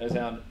 It has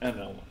n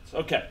elements.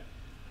 Okay.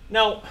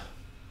 Now,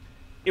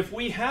 if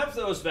we have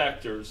those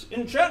vectors,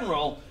 in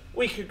general,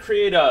 we could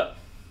create a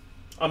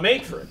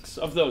matrix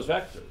of those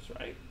vectors,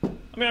 right?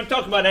 I mean, I'm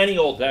talking about any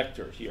old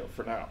vector here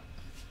for now.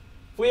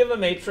 If we have a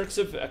matrix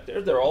of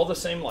vectors, they're all the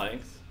same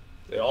length.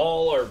 They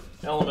all are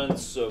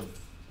elements of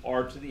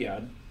r to the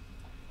n.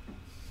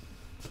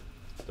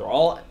 They're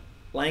all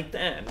length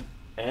n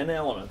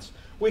elements.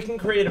 We can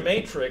create a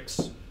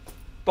matrix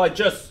by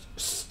just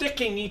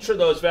sticking each of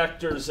those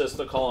vectors as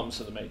the columns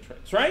of the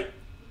matrix, right?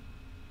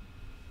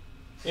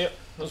 Yeah,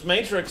 this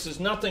matrix is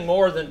nothing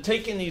more than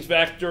taking these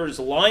vectors,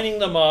 lining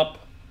them up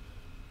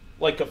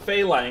like a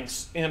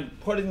phalanx, and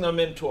putting them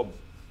into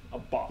a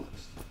box.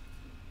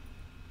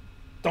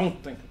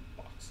 Don't think of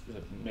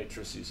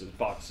matrices as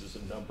boxes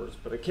of numbers,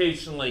 but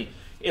occasionally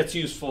it's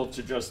useful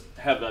to just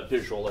have that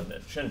visual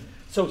image. And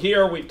so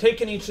here we've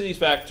taken each of these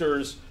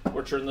vectors,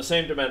 which are in the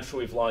same dimension,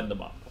 we've lined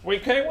them up. Are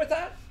we okay with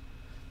that?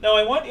 Now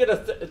I want you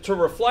to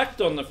reflect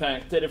on the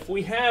fact that if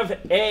we have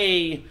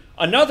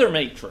another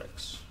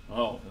matrix,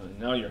 oh,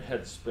 now your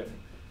head's spinning.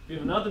 If you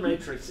have another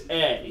matrix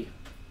A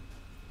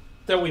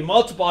that we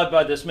multiply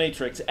by this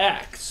matrix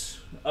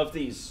X of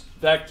these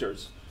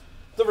vectors,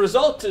 the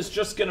result is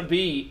just going to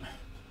be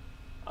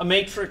a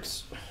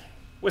matrix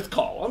with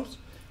columns,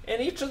 and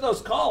each of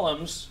those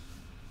columns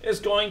is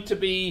going to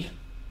be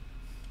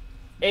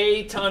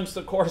A times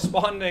the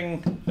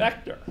corresponding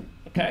vector,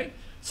 okay?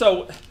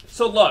 So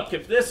look,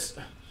 if this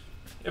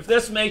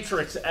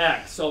matrix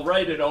X, I'll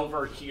write it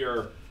over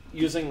here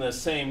using the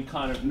same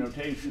kind of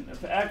notation.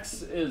 If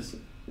X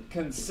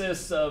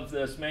consists of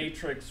this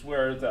matrix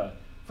where the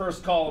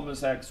first column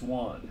is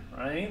X1,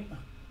 right?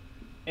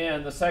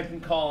 And the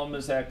second column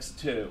is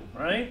X2,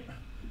 right?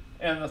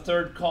 And the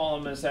third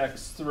column is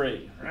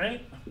X3,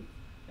 right?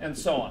 And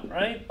so on,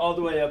 right? All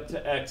the way up to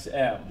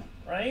XM,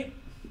 right?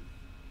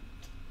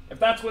 If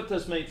that's what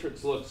this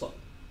matrix looks like,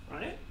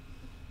 right?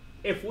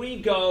 If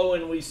we go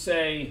and we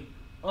say,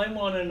 I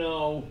want to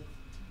know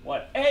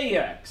what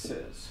AX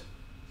is,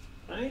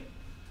 right?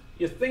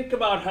 You think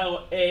about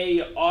how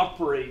A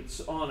operates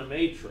on a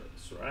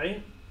matrix,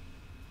 right?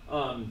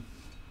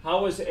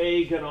 How is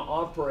A going to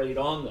operate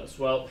on this?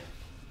 Well,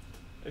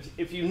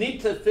 if you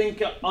need to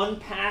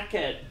unpack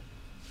it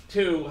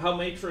to how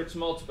matrix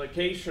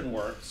multiplication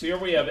works, here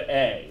we have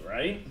A,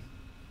 right?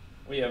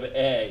 We have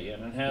A,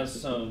 and it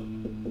has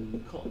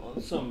some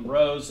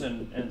rows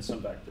and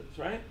some vectors,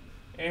 right?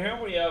 And here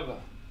we have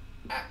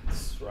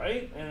X,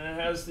 right? And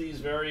it has these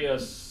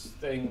various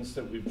things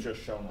that we've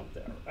just shown up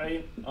there,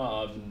 right?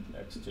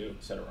 X2,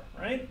 etc.,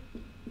 right?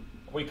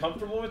 Are we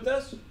comfortable with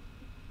this?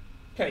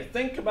 Okay,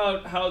 think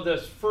about how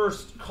this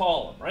first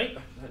column, right?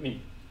 I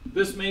mean,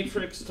 this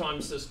matrix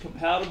times this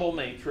compatible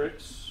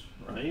matrix,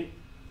 right?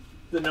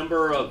 The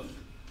number of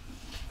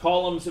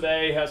columns of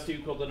A has to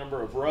equal the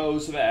number of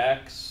rows of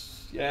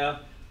X, yeah?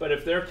 But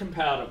if they're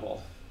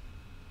compatible,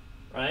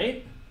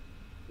 right?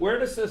 Where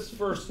does this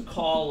first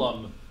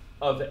column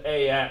of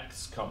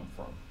AX come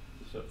from?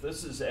 So if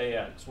this is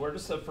AX, where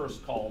does the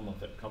first column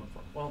of it come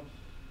from?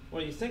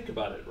 Well, you think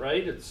about it,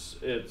 right? It's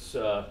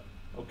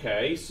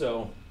okay,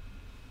 so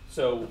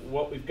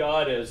what we've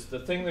got is the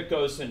thing that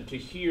goes into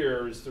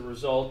here is the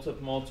result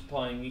of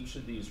multiplying each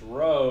of these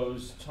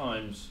rows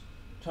times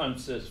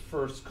this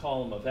first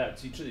column of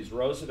X. Each of these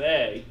rows of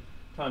A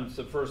times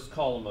the first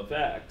column of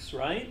X,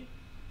 right?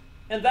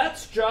 And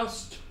that's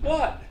just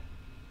what?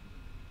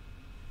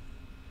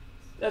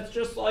 That's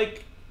just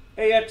like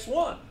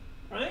AX1,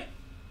 right?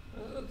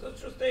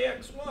 That's just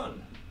AX1,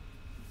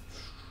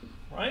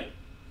 right?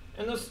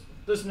 And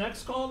this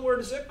next column, where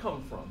does it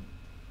come from?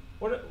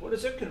 What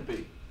is it going to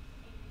be?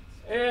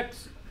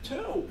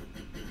 AX2,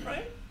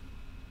 right?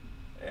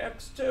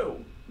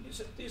 AX2.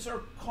 These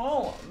are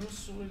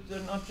columns. They're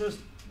not just,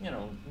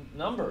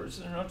 numbers.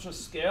 They're not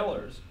just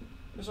scalars.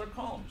 These are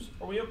columns.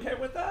 Are we okay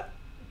with that?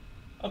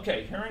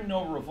 Okay, hearing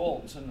no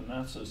revolts in the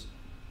masses.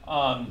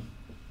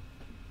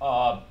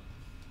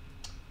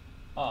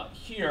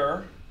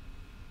 Here,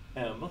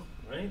 M,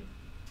 right?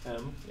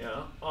 M,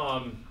 yeah.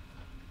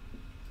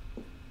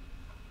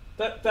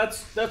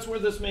 That's where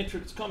this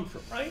matrix comes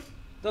from, right?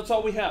 That's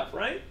all we have,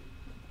 right?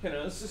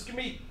 This is going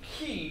to be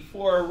key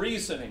for our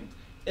reasoning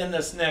in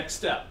this next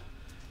step.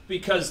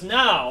 Because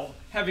now,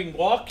 having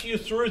walked you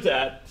through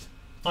that,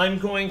 I'm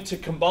going to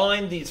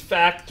combine these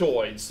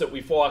factoids that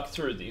we've walked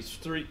through, these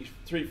three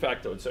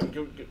factoids. So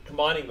I'm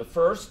combining the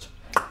first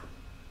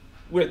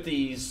with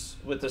the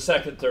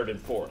second, third,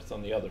 and fourth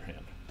on the other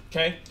hand.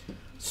 Okay?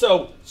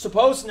 So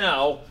suppose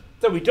now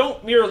that we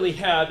don't merely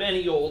have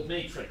any old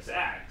matrix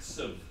X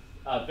of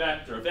a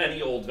vector of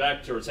any old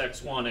vectors,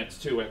 x1,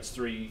 x2,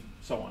 x3,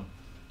 so on.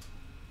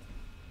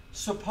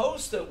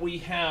 Suppose that we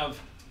have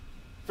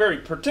very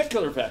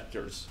particular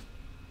vectors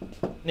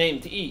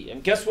named E.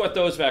 And guess what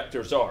those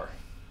vectors are?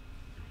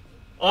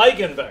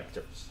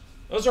 Eigenvectors.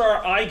 Those are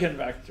our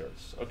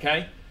eigenvectors,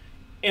 okay?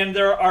 And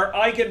there are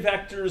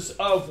eigenvectors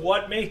of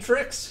what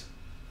matrix?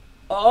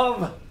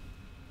 Of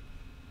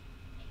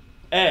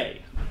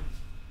A.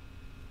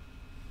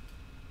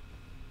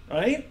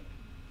 Right?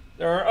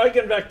 There are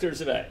eigenvectors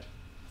of A.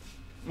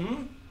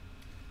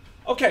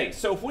 Okay,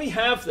 so if we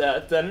have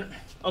that, then,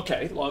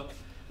 okay, look.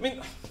 I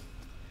mean,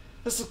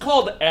 this is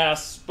called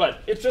S,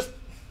 but it's just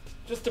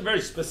a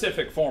very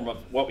specific form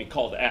of what we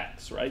called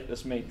X, right?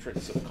 This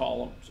matrix of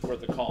columns, where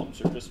the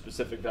columns are just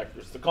specific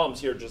vectors. The columns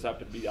here just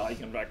happen to be the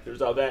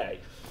eigenvectors of A.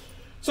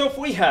 So if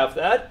we have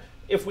that,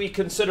 if we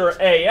consider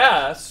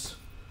AS,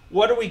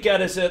 what do we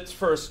get as its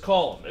first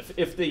column?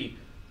 If the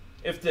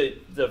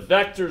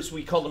vectors,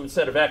 we call them,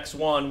 instead of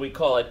X1, we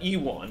call it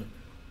E1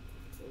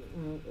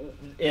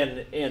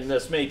 in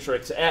this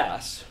matrix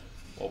S,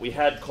 what we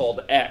had called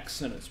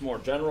X in its more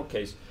general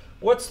case,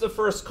 what's the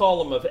first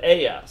column of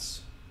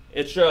AS?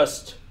 It's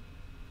just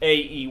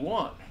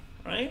AE1,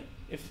 right?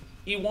 If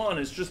E1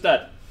 is just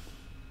that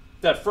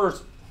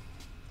first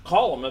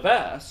column of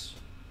S,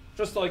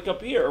 just like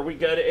up here, we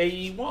get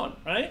AE1,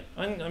 right?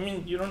 I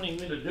mean, you don't need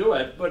me to do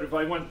it, but if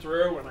I went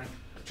through and I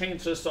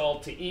changed this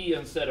all to E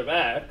instead of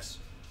X,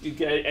 you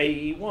get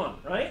AE1,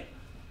 right?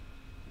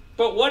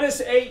 But what is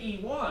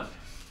AE1?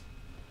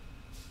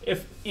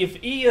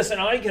 If E is an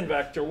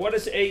eigenvector, what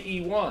is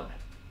AE1?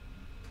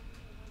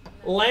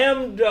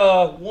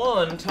 Lambda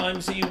 1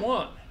 times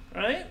E1,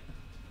 right?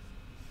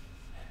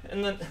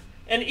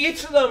 And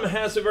each of them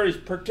has a very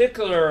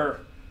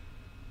particular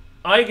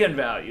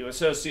eigenvalue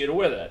associated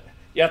with it.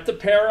 You have to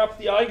pair up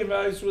the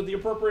eigenvalues with the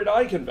appropriate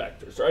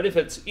eigenvectors, right? If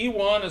it's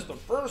E1 is the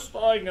first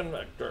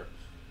eigenvector,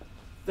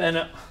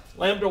 then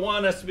lambda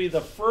 1 has to be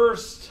the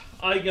first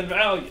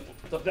eigenvalue,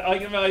 the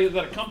eigenvalue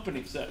that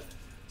accompanies it.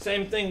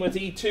 Same thing with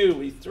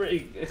E2,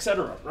 E3,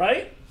 etc.,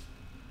 right?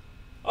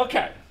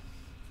 Okay.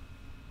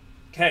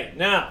 Okay,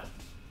 now,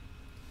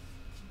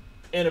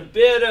 in a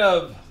bit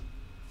of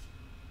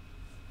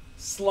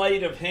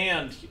sleight of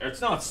hand here,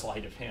 it's not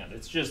sleight of hand,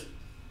 it's just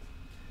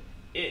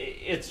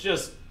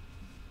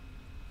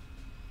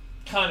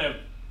kind of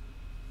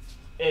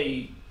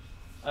a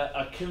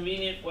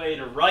convenient way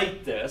to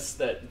write this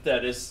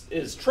that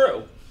is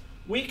true.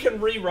 We can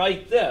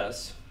rewrite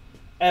this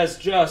as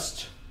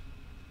just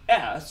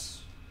S.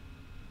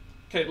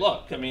 Okay,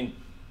 look, I mean,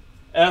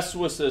 S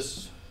was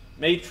this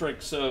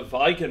matrix of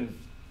eigenvectors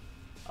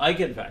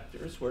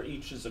where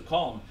each is a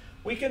column.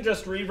 We can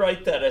just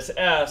rewrite that as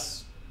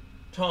S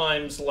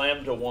times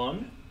lambda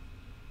 1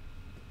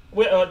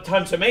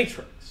 times a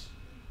matrix.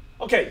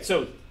 Okay,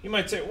 so you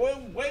might say,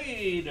 well,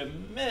 wait a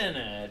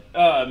minute.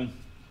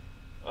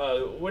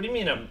 What do you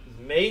mean a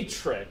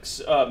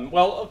matrix?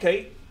 Well,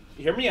 okay,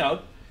 hear me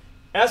out.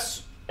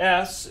 S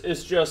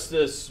is just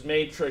this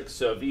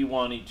matrix of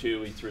E1,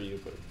 E2, E3,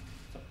 E4,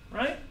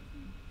 right?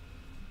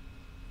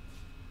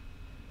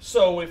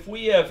 So if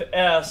we have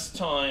S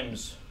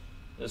times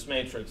this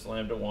matrix,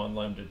 lambda 1,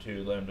 lambda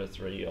 2, lambda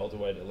 3, all the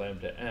way to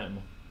lambda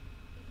m,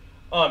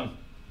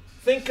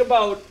 think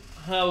about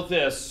how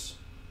this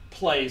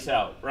plays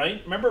out,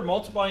 right? Remember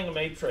multiplying a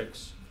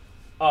matrix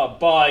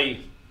by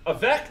a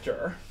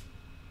vector.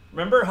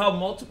 Remember how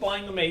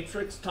multiplying a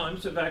matrix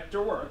times a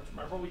vector worked.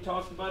 Remember we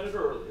talked about it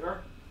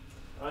earlier,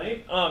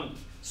 right?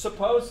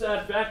 Suppose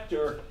that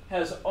vector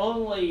has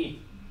only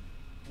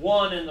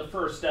 1 in the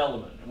first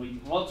element, and we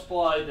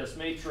multiply this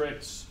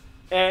matrix.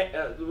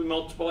 We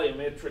multiply a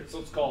matrix.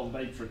 Let's call it a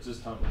matrix this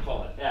time. We'll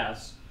call it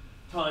S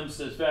times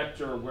this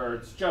vector, where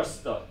it's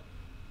just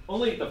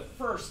only the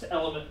first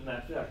element in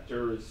that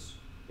vector is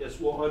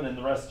 1, and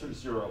the rest are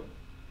 0.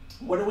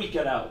 What do we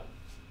get out?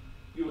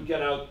 You would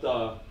get out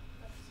the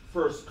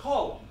first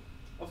column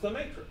of the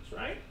matrix,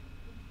 right?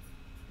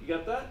 You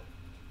get that?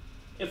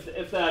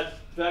 If that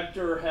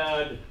vector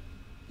had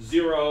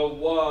 0,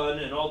 1,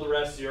 and all the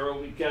rest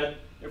 0, we get,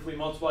 if we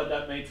multiplied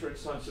that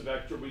matrix times the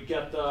vector, we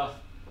get the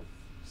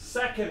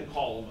second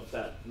column of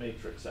that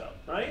matrix out,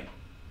 right?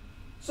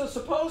 So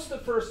suppose the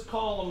first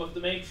column of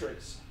the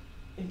matrix,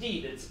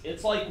 indeed,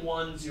 it's like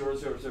 1, 0,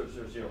 0, 0,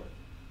 0, 0.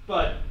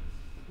 But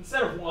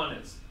instead of 1,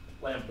 it's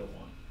lambda 1.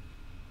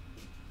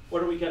 What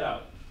do we get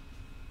out?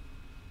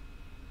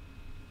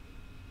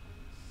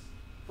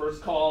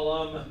 First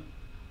column.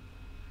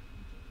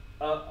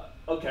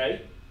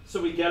 Okay,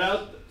 so we get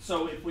out,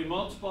 so if we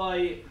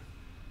multiply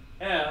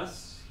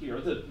S here,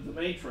 the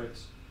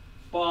matrix,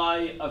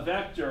 by a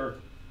vector,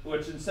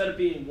 which instead of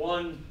being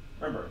 1,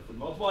 remember, if we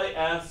multiply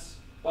S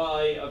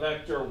by a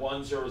vector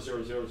 1, 0,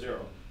 0, 0,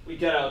 0, we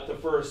get out the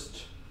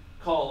first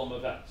column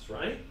of S,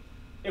 right?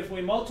 If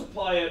we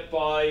multiply it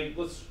by,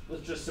 let's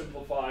just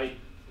simplify,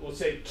 we'll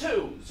say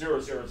 2, 0,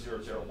 0,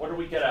 0, 0. What do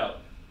we get out?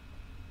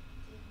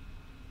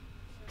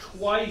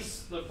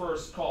 Twice the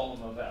first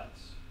column of S.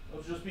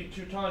 It'll just be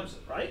 2 times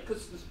it, right?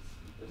 Because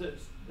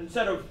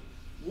instead of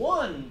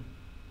 1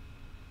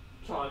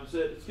 times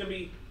it, it's going to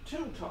be 2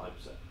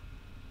 times it,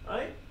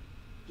 right?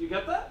 Do you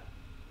get that?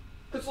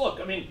 Because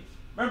look, I mean,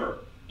 remember,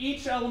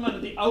 each element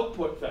of the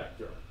output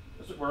vector,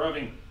 we're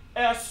having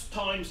S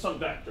times some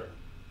vector.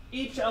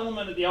 Each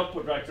element of the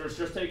output vector is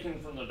just taken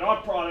from the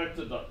dot product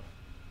of the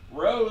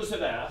rows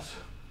of S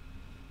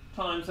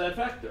times that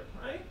vector,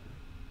 right?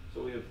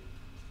 So we have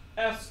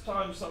S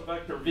times some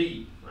vector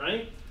V,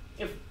 right?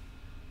 And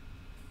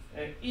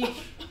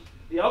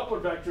the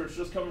output vector is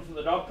just coming from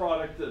the dot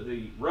product of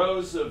the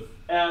rows of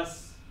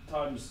S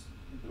times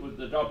with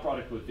the dot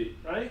product with V,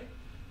 right?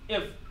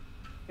 If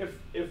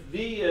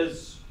V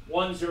is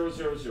 1, 0,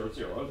 0, 0,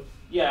 0,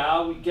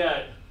 yeah, we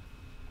get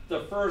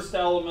the first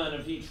element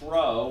of each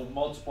row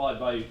multiplied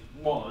by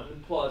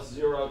 1 plus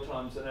 0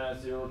 times an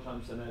S, 0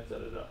 times an X,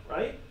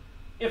 right?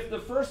 If the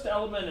first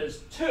element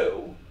is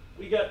 2,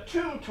 we get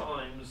 2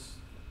 times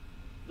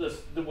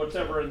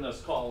whatever in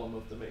this column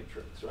of the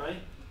matrix, right?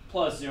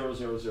 Plus 0,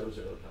 0, 0,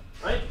 0,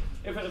 right?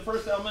 If the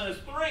first element is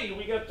 3,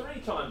 we get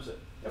 3 times it.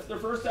 If the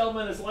first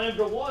element is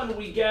lambda 1,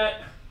 we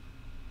get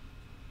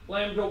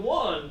lambda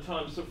 1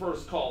 times the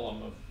first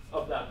column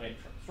of that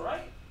matrix,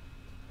 right?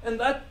 And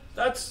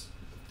that's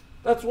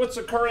what's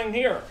occurring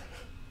here.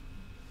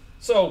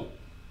 So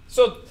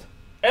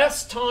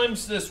S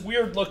times this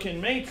weird looking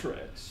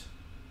matrix,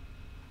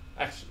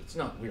 actually it's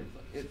not weird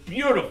looking, it's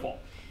beautiful,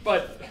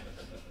 but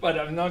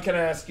I'm not going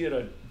to ask you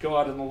to go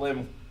out on the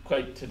limb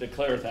quite to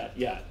declare that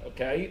yet,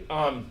 okay?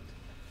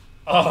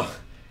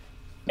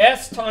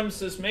 S times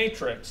this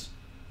matrix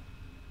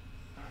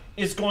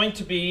is going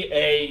to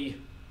be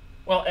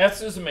well,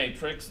 S is a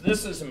matrix,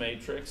 this is a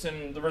matrix,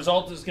 and the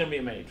result is going to be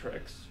a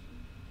matrix.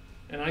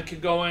 And I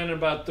could go in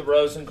about the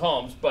rows and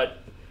columns, but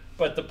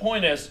the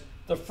point is,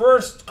 the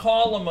first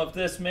column of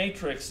this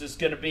matrix is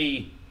going to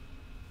be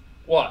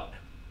what?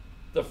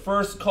 The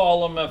first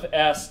column of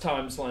S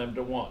times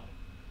lambda 1.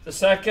 The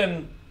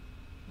second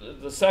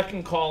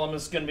column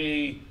is going to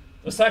be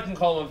the second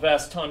column of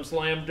S times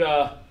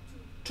lambda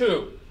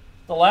 2.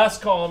 The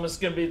last column is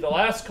going to be the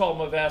last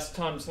column of S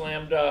times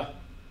lambda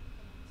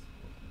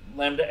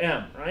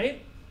m,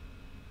 right?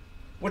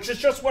 Which is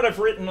just what I've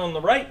written on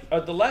the right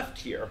or the left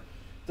here.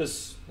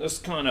 This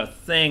kind of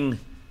thing,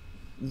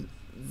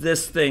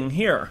 this thing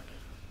here.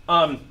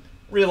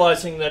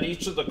 Realizing that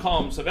each of the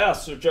columns of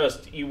S are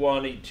just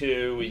E1,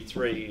 E2,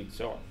 E3, and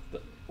so on,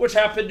 which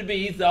happen to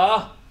be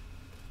the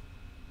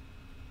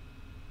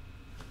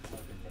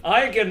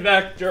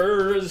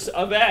eigenvectors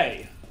of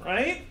A,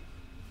 right?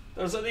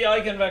 Those are the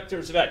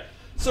eigenvectors of A.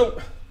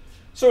 So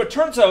it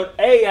turns out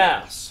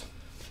AS,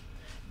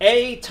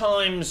 A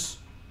times,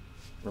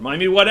 remind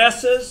me what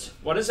S is?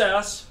 What is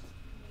S?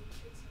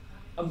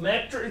 A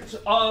matrix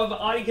of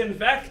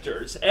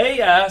eigenvectors.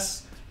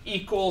 AS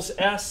equals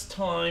S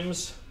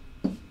times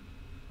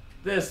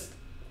this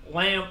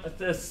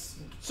this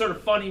sort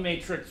of funny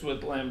matrix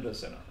with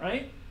lambdas in it,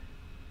 right?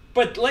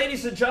 But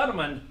ladies and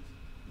gentlemen,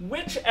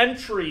 which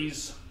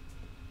entries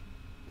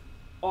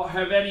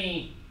have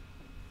any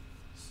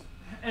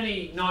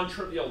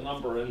non-trivial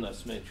number in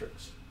this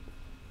matrix?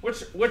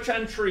 Which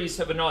entries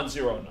have a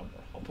non-zero number?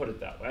 I'll put it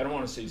that way. I don't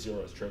want to say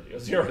 0 is trivial.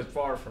 0 is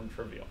far from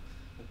trivial.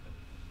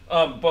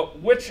 But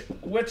which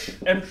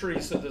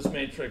entries of this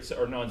matrix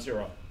are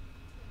non-zero?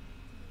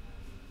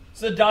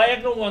 It's the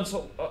diagonal ones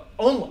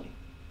only.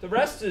 The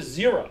rest is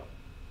 0.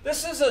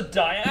 This is a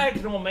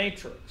diagonal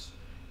matrix.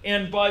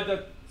 And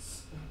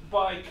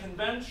by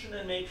convention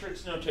in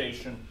matrix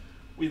notation,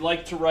 we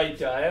like to write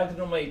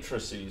diagonal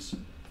matrices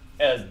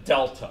as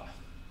delta.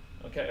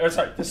 Okay, or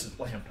sorry, this is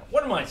lambda.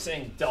 What am I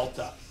saying,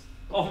 delta?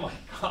 Oh my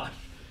gosh.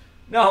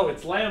 No,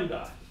 it's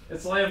lambda.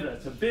 It's lambda.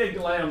 It's a big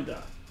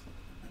lambda.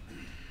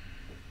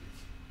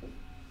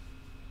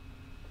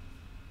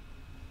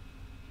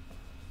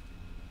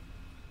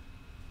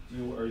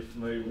 Are you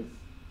familiar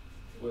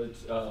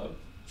with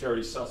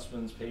Jerry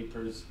Sussman's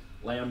papers?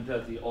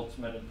 Lambda, the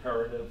ultimate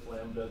imperative.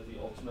 Lambda, the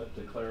ultimate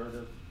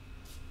declarative.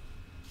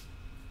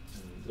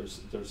 And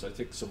there's I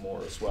think some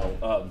more as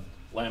well.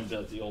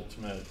 Lambda, the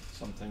ultimate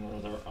something or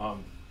other.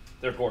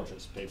 They're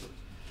gorgeous papers.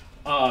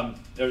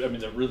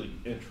 They're really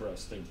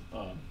interesting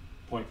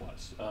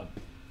point-wise.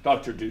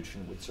 Dr.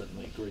 Duchin would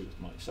certainly agree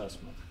with my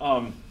assessment.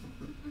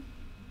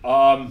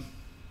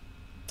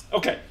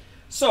 Okay,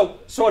 so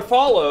it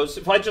follows,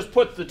 if I just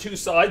put the two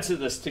sides of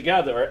this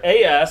together,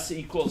 AS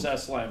equals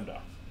S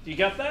lambda. Do you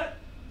get that?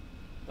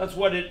 That's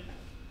what it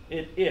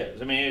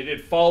is. I mean,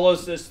 it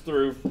follows this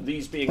through,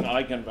 these being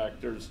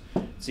eigenvectors.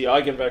 It's the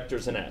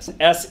eigenvectors in S.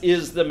 S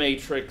is the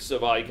matrix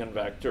of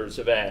eigenvectors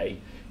of A.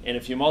 And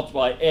if you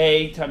multiply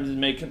A times the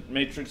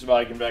matrix of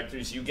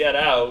eigenvectors, you get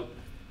out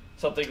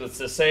something that's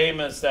the same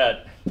as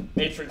that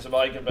matrix of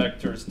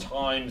eigenvectors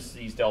times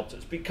these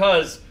deltas.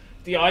 Because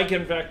the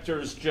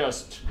eigenvectors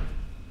just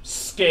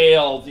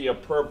scale the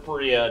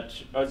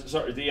appropriate,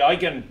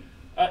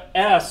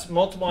 S,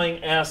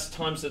 multiplying S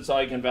times its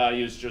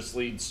eigenvalues just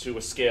leads to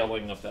a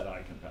scaling of that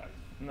eigenvalue.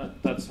 And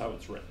that's how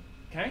it's written,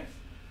 okay?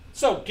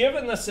 So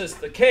given this is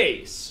the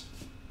case,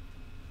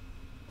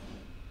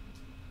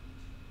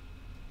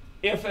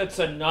 if it's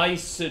a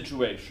nice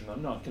situation,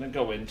 I'm not going to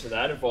go into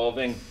that,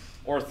 involving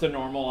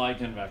orthonormal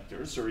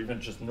eigenvectors, or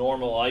even just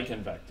normal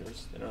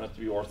eigenvectors. They don't have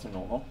to be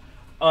orthonormal.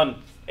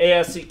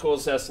 AS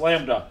equals S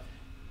lambda.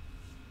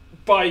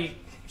 By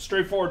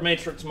straightforward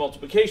matrix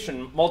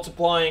multiplication,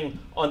 multiplying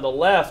on the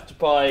left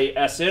by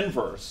S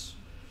inverse,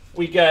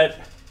 we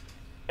get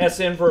S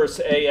inverse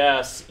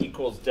AS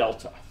equals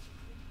delta.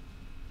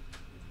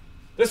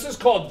 This is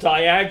called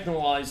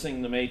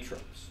diagonalizing the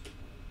matrix.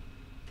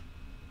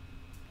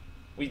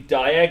 We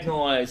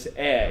diagonalize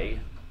A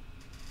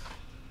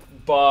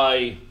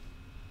by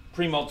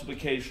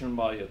pre-multiplication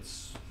by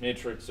its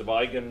matrix of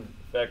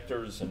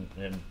eigenvectors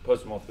and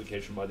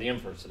post-multiplication by the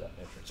inverse of that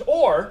matrix.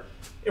 Or,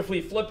 if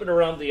we flip it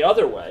around the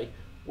other way,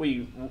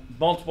 we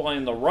multiply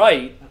on the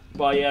right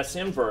by S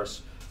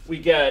inverse, we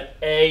get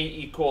A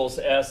equals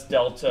S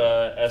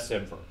delta S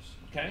inverse,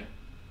 okay?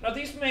 Now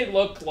these may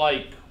look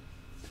like,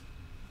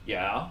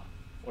 yeah,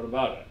 what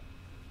about it?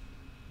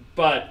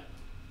 But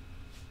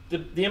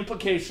the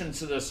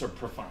implications of this are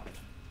profound.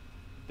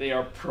 They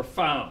are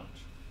profound.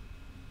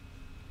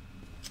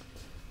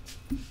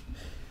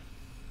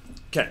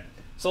 Okay,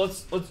 so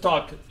let's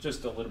talk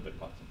just a little bit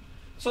about them.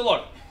 So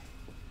look,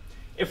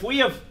 if we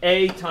have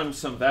A times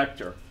some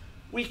vector,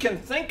 we can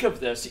think of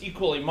this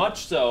equally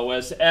much so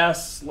as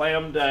S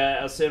lambda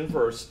S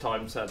inverse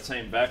times that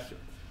same vector.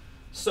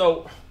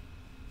 So,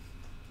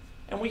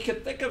 and we can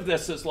think of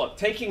this as, look,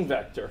 taking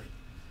vector,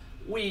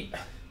 we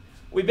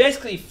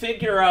basically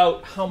figure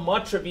out how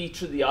much of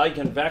each of the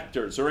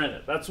eigenvectors are in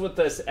it. That's what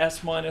this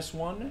S minus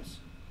 1 is.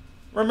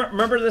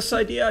 Remember this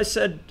idea I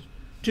said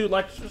two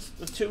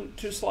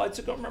slides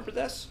ago? Remember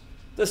this?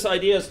 This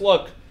idea is,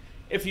 look,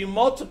 if you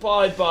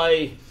multiply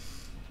by,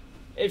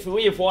 if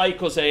we have y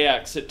equals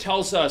ax, it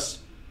tells us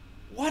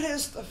what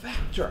is the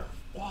vector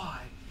y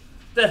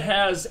that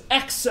has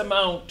x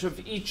amount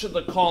of each of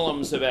the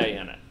columns of A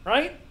in it,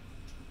 right?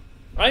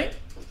 Right?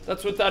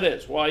 That's what that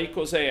is, y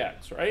equals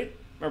ax, right?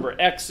 Remember,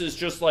 x is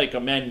just like a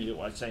menu.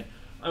 I say,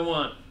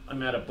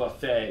 I'm at a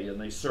buffet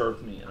and they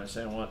serve me, and I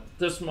say, I want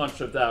this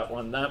much of that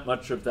one, that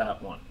much of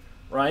that one,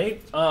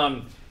 right?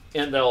 And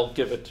they'll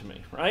give it to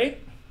me, right?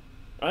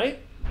 Right?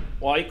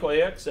 Y equal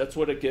ax, that's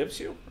what it gives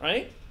you,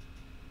 right?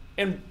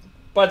 And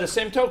by the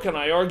same token,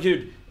 I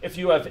argued if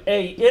you have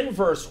A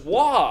inverse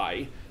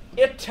y,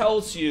 it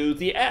tells you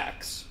the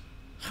x,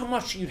 how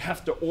much you'd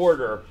have to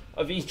order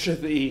of each of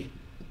the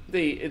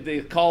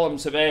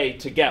columns of A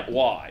to get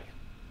y.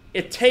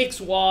 It takes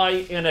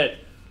y and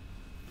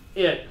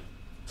it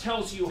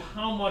tells you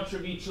how much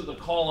of each of the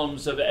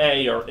columns of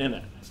A are in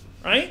it,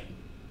 right?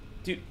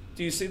 Do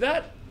you see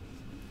that?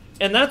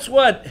 And that's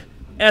what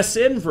S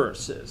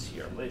inverse is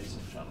here, ladies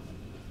and gentlemen.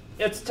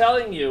 It's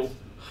telling you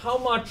how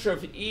much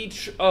of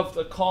each of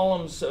the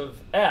columns of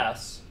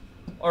S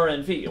are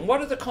in V. And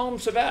what are the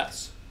columns of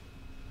S?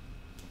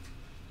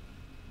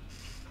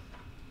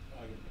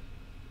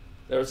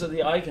 Those are the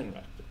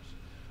eigenvectors.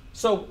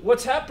 So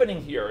what's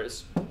happening here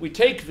is we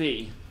take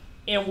V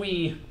and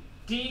we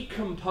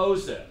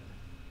decompose it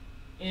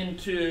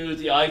into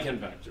the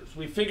eigenvectors.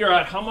 We figure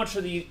out how much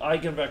of the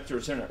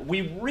eigenvectors in it.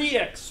 We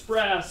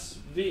re-express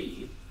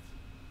V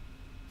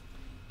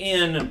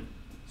in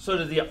sort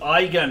of the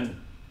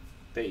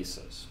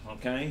eigenbasis,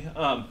 okay?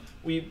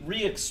 We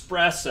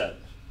re-express it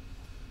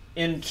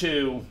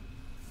into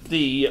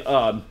the,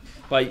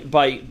 by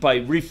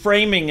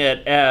reframing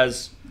it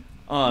as,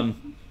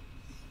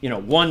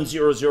 1,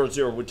 0, 0,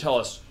 0 would tell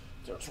us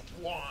there's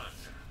 1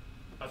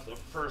 of the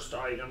first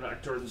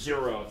eigenvector and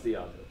 0 of the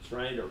others,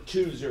 right? Or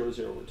 2, 0,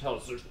 0 would tell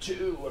us there's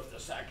 2 of the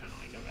second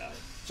eigenvalue.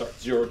 Sorry,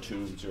 0,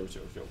 2, 0,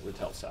 0, 0 would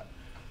tell us that.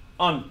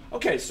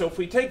 Okay, so if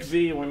we take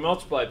V and we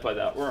multiply it by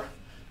that, we're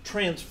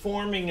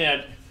transforming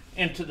it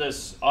into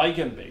this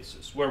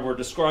eigenbasis where we're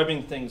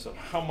describing things of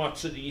how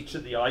much of each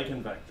of the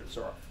eigenvectors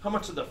are, how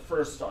much of the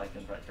first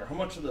eigenvector, how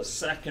much of the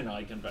second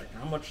eigenvector,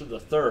 how much of the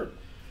third.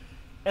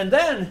 And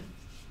then,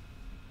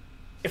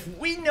 if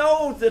we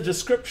know the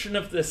description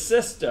of this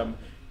system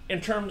in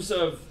terms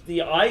of the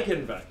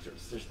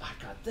eigenvectors, I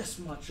got this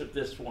much of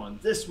this one,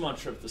 this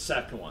much of the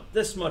second one,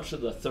 this much of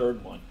the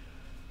third one,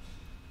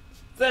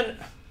 then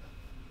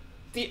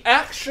the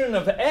action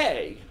of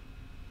A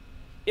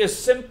is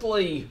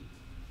simply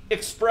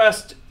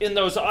expressed in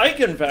those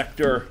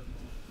eigenvector,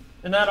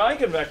 and that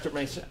eigenvector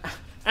makes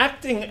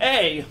acting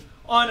A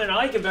on an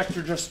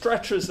eigenvector just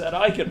stretches that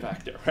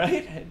eigenvector,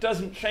 right? It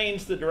doesn't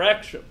change the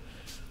direction.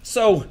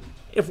 So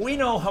if we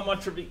know how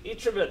much of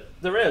each of it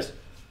there is,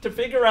 to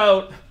figure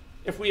out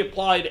if we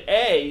applied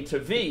A to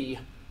V,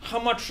 how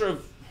much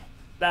of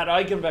that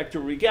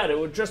eigenvector we get, it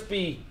would just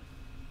be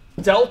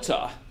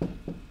delta,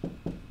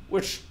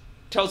 which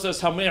tells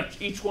us how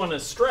much each one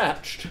is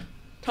stretched,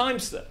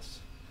 times this.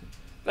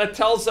 That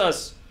tells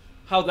us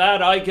how that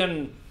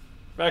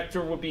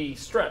eigenvector would be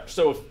stretched.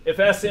 So if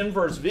S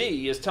inverse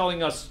V is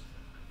telling us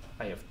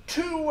I have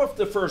 2 of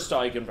the first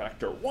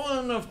eigenvector,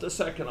 1 of the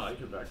second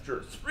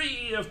eigenvector,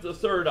 3 of the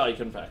third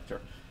eigenvector,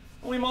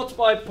 and we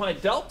multiply it by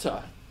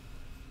delta,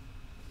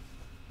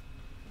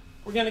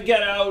 we're going to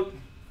get out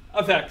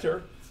a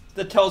vector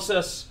that tells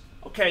us,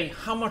 okay,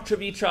 how much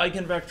of each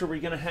eigenvector are we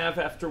going to have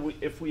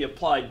if we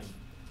applied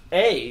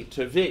A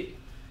to V.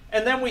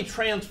 And then we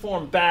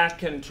transform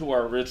back into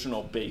our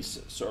original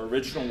basis, our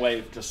original way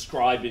of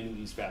describing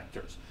these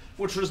vectors,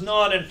 which was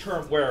not in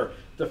terms where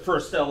the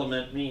first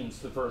element means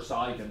the first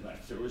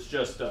eigenvector. It was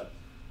just it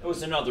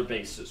was another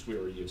basis we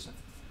were using.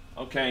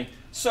 Okay,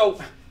 so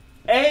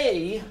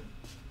A,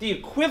 the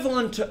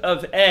equivalent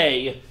of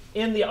A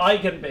in the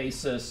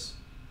eigenbasis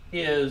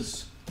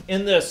is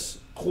in this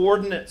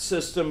coordinate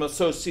system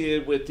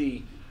associated with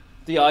the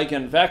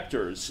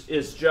eigenvectors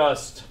is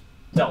just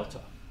delta.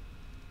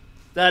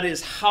 That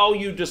is how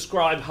you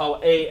describe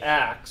how A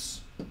acts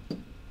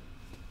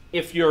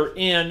if you're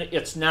in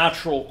its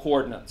natural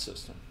coordinate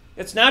system.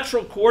 Its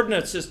natural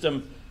coordinate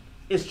system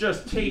is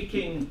just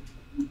taking,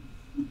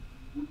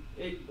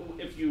 in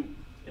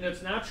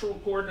its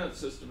natural coordinate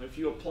system, if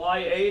you apply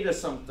A to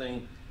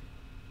something,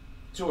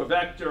 to a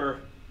vector,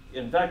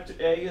 in vector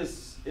A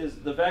is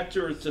the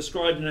vector is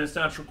described in its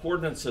natural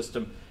coordinate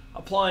system,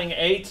 applying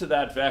A to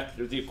that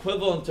vector, the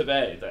equivalent of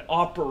A, the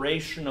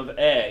operation of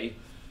A,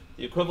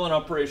 the equivalent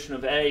operation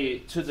of A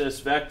to this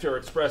vector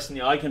expressed in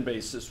the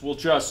eigenbasis will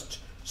just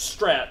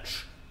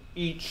stretch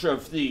each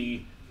of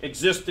the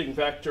existing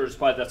vectors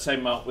by that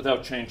same amount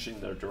without changing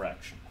their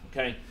direction.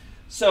 Okay,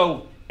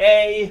 so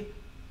A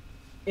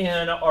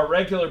in our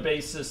regular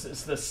basis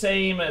is the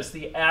same as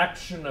the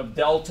action of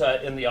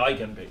delta in the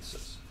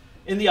eigenbasis.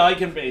 In the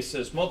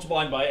eigenbasis,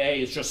 multiplying by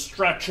A is just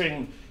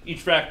stretching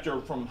each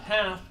vector from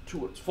half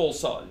to its full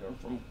size, or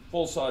from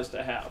full size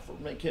to half, or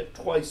make it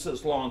twice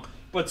as long,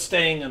 but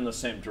staying in the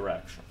same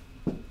direction.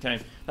 Okay,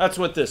 that's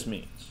what this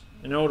means.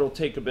 I know it'll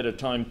take a bit of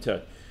time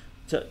to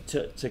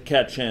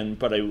catch in,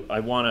 but I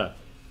want to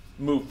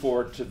move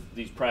forward to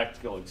these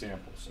practical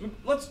examples.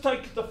 Let's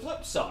take the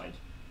flip side.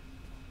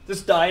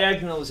 This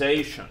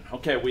diagonalization.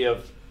 Okay,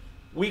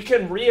 we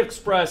can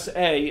re-express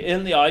A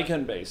in the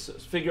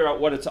eigenbasis, figure out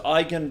what its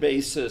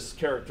eigenbasis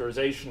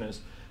characterization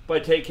is by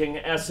taking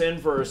S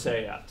inverse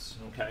AS.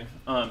 Okay,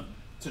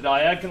 to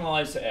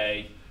diagonalize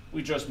A,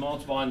 we just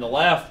multiply on the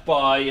left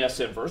by S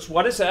inverse.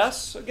 What is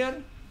S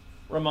again?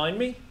 Remind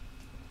me.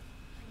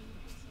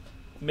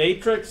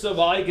 Matrix of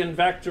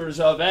eigenvectors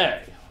of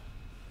A.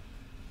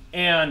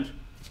 And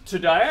to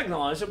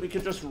diagonalize it, we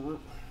can just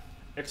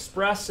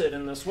express it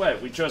in this way.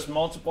 We just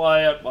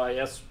multiply it by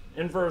S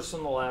inverse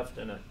on the left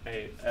and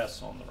a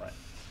S on the right.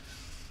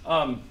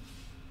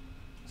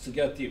 So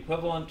get the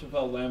equivalent of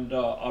how lambda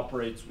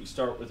operates. We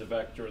start with a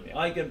vector in the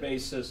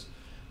eigenbasis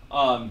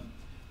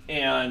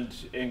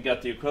and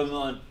get the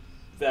equivalent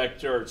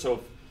vector.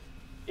 So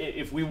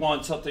if we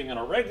want something on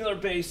a regular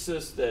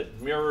basis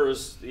that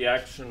mirrors the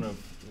action of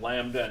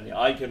lambda in the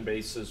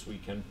eigenbasis, we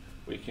can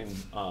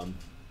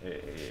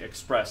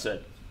express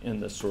it in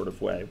this sort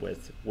of way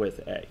with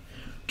A.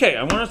 Okay,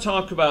 I want to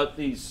talk about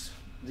these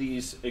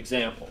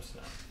examples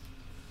now.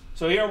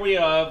 So here we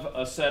have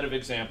a set of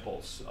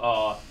examples.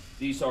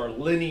 These are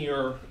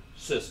linear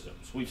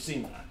systems. We've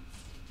seen that.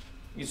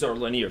 These are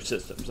linear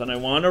systems. And I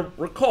want to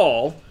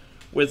recall,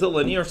 with a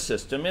linear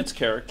system, its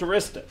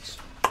characteristics.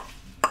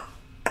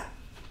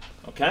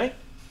 Okay?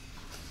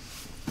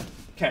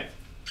 Okay.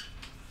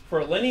 For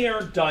a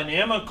linear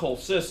dynamical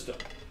system,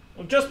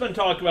 we've just been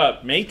talking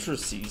about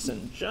matrices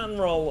in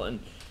general,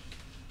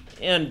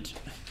 and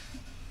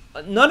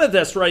none of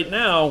this right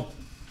now,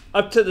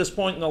 up to this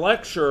point in the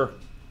lecture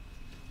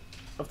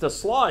of the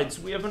slides,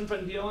 we haven't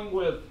been dealing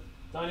with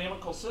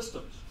dynamical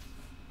systems.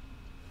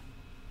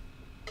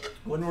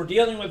 When we're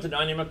dealing with the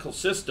dynamical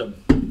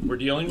system, we're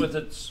dealing with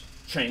its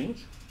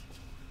change,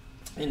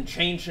 and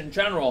change in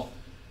general,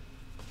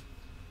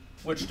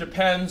 which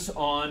depends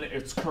on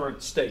its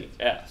current state,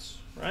 S,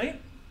 right?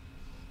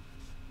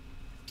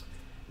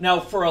 Now,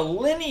 for a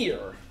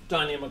linear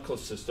dynamical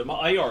system,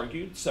 I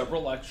argued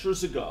several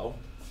lectures ago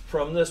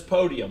from this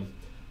podium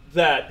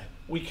that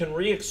we can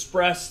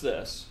re-express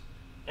this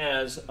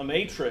as a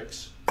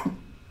matrix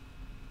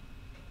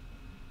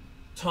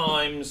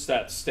times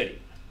that state.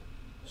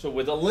 So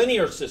with a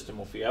linear system,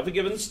 if we have a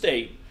given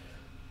state,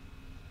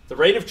 the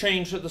rate of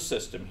change of the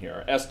system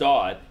here, S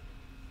dot,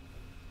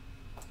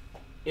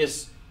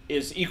 is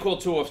equal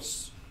to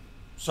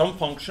some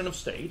function of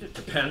state. It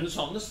depends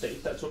on the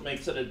state. That's what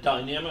makes it a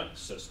dynamic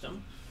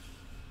system.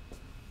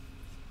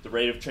 The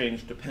rate of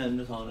change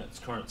depends on its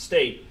current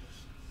state.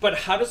 But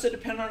how does it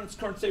depend on its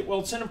current state? Well,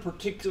 it's in a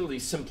particularly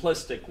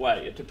simplistic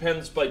way. It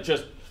depends by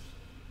just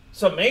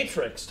some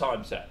matrix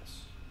times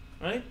S,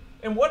 right?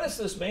 And what is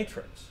this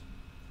matrix?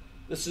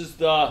 This is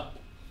the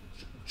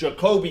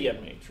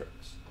Jacobian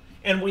matrix.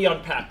 And we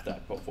unpacked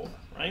that before,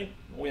 right?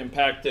 We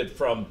unpacked it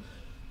from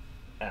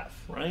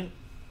F, right?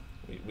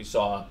 We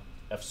saw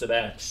F sub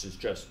x is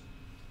just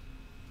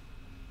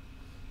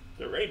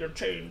the rate of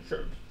change,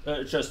 or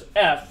just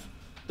F,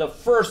 the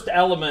first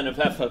element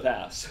of F of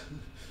S.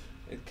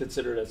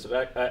 Considered as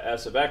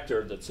a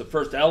vector, that's the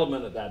first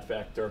element of that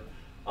vector.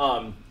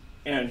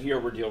 And here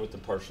we're dealing with the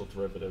partial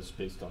derivatives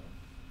based on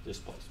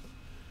displacement.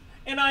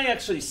 And I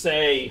actually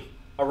say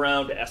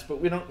around S, but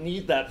we don't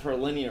need that for a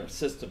linear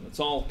system. It's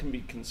all can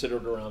be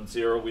considered around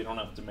 0. We don't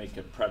have to make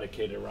it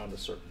predicated around a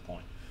certain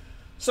point.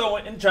 So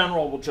in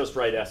general, we'll just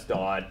write S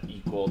dot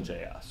equal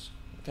JS,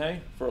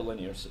 okay, for a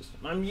linear system.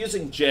 I'm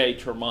using J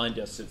to remind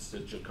us it's the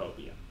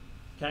Jacobian,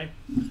 okay?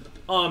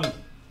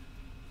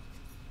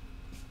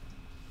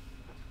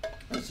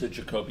 It's the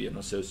Jacobian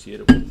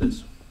associated with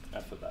this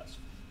F of S.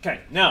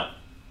 Okay, now,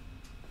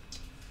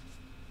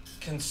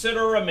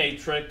 consider a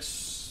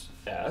matrix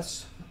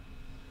S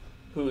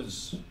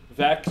whose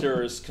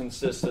vectors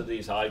consist of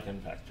these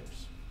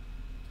eigenvectors.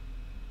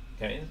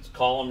 Okay, it's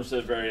columns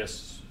of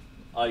various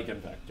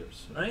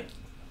eigenvectors, right?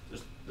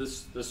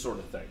 This sort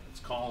of thing. It's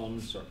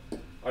columns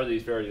are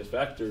these various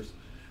vectors.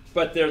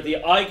 But they're the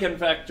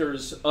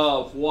eigenvectors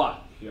of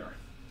what here?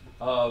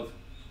 Of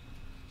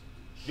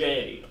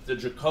J, of the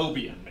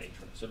Jacobian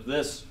matrix, of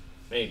this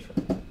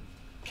matrix.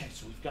 Okay,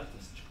 so we've got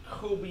this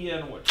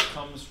Jacobian, which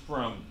comes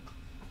from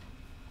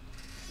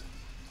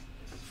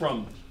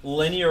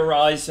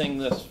linearizing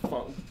this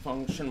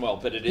function. Well,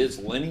 but it is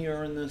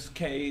linear in this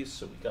case,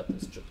 so we've got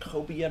this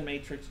Jacobian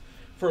matrix.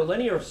 For a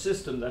linear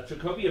system, that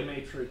Jacobian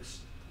matrix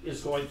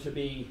is going to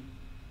be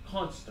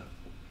constant.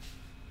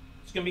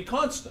 It's going to be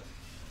constant,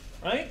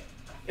 right?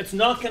 It's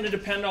not going to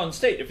depend on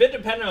state. If it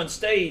depended on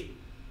state,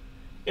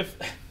 if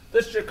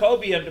this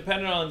Jacobian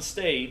depended on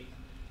state,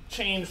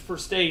 change for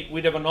state,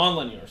 we'd have a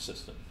nonlinear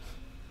system.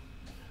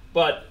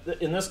 But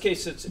in this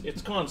case,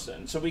 it's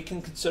constant. So we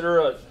can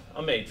consider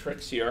a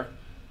matrix here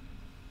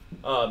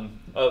of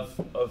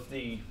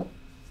the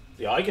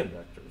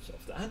eigenvectors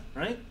of that,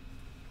 right?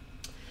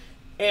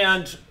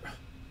 And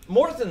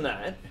more than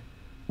that,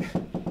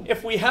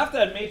 if we have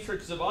that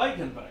matrix of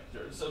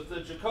eigenvectors of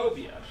the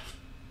Jacobian,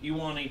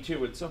 U1,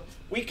 E2, and so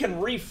we can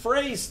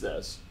rephrase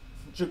this.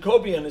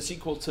 Jacobian is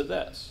equal to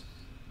this.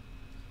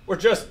 Or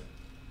just,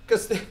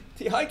 because the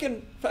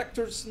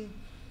eigenvectors in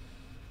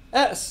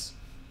S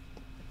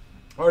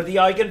are the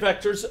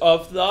eigenvectors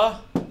of the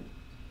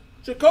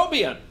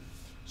Jacobian.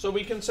 So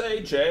we can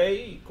say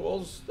J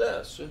equals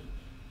this.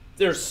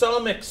 There's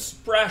some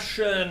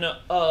expression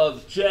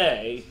of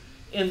J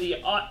in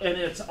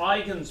its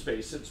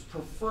eigenspace, its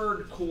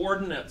preferred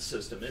coordinate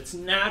system, its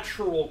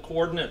natural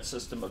coordinate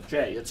system of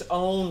J, its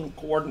own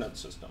coordinate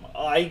system,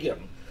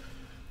 eigenvector,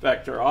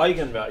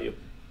 eigenvalue.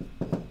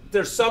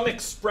 There's some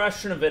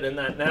expression of it in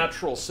that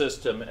natural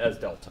system as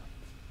delta.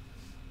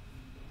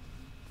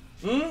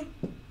 Do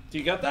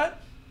you get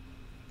that?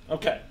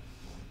 Okay.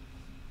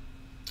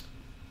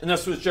 And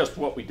this was just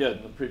what we did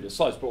in the previous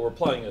slides, but we're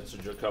applying it to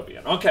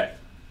Jacobian. Okay.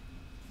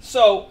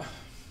 So,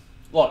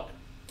 look.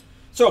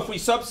 So if we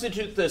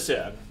substitute this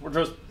in, we're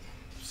just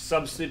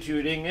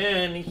substituting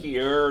in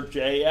here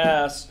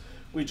JS.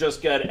 We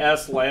just get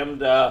S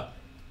lambda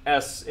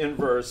S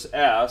inverse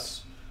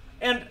S.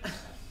 And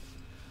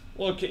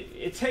look,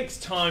 it takes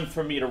time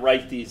for me to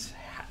write these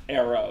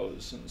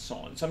arrows and so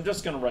on. So I'm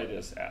just going to write it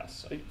as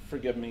S.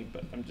 Forgive me,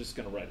 but I'm just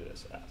going to write it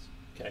as S.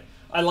 Okay.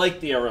 I like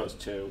the arrows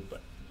too,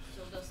 but.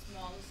 So the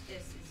smallest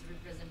S is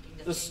represented representing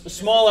the The change in the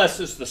small s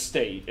system? is the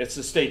state. It's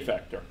the state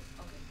vector.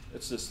 Okay.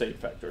 It's the state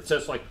vector. It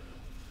says like,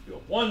 you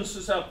have 1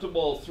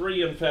 susceptible,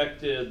 3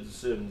 infected,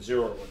 and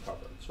 0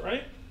 recovereds,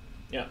 right?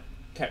 Yeah.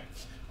 Okay.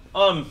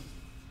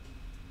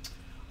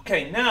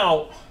 Okay.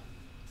 Now,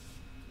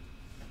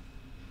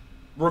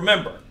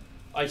 remember,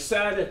 I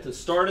said at the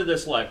start of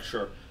this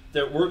lecture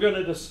that we're going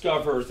to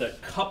discover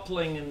that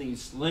coupling in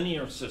these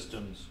linear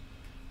systems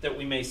that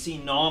we may see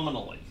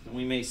nominally, that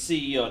we may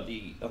see on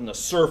the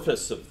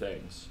surface of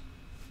things,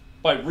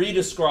 by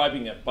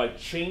redescribing it, by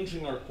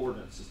changing our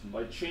coordinate system,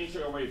 by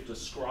changing our way of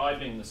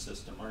describing the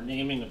system, our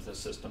naming of the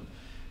system,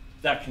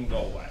 that can go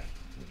away.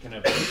 We can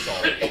have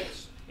solid.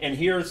 And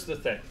here's the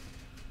thing.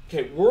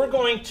 Okay, we're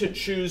going to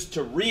choose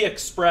to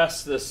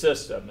re-express the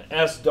system,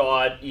 s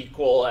dot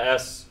equal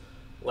s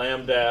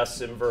lambda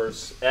s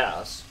inverse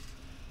s.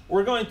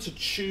 We're going to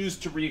choose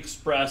to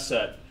re-express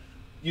it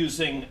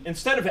using,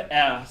 instead of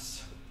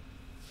s,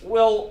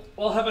 we'll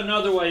have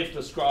another way of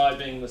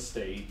describing the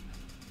state.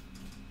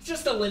 It's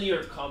just a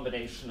linear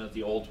combination of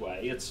the old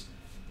way.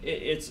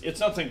 It's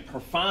nothing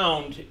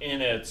profound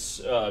in its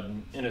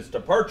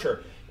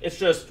departure. It's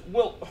just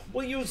we'll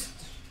use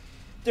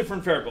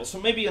different variables. So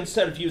maybe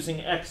instead of using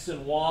x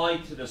and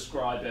y to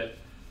describe it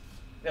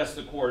as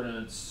the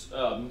coordinates,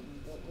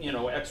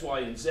 x, y,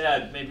 and z,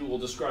 maybe we'll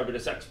describe it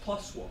as x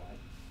plus y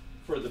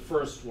for the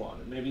first one.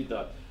 And maybe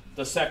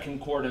the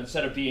second coordinate,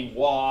 instead of being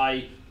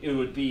y, it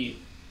would be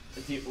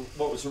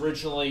what was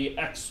originally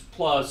x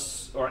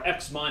plus or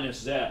x minus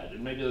z,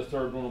 and maybe the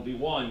third one will be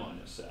y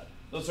minus z.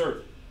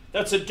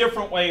 That's a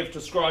different way of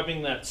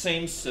describing that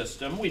same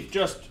system. We've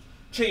just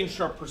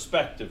changed our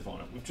perspective on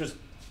it. We've just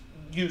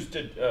used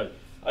a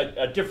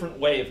different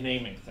way of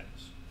naming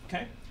things.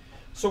 Okay,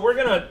 so we're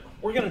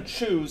gonna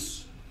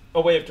choose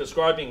a way of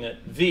describing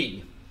it,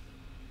 v.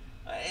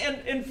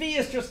 And v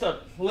is just a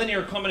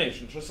linear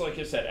combination, just like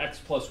you said, x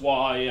plus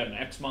y and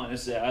x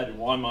minus z and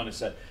y minus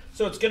z.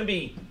 So it's going to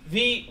be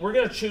v. We're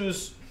going to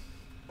choose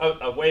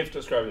a way of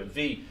describing it,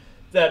 v,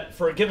 that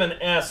for a given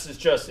s is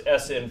just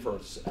s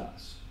inverse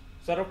s.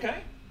 Is that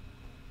okay?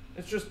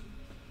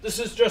 This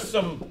is just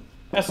some,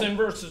 s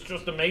inverse is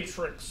just a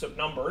matrix of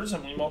numbers,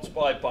 and we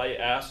multiply it by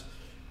s.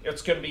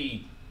 It's going to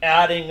be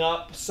adding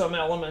up some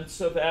elements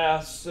of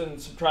s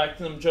and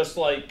subtracting them, just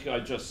like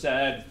I just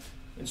said.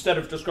 Instead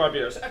of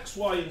describing it as x,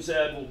 y, and z,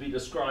 we'll be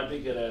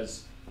describing it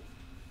as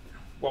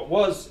what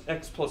was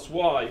x plus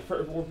y.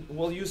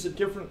 We'll use a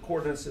different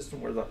coordinate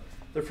system where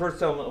the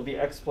first element will be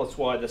x plus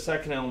y, the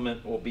second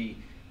element will be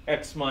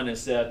x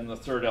minus z, and the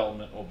third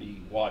element will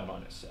be y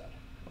minus z.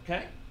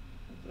 Okay?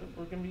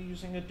 We're going to be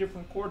using a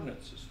different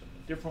coordinate system,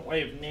 a different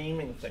way of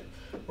naming things.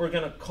 We're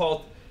going to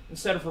call,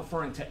 instead of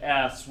referring to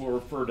s, we'll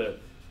refer to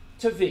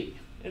v.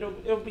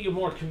 It'll be a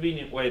more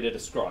convenient way to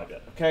describe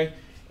it. Okay?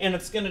 And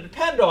it's going to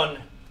depend on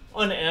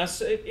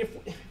s. If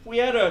we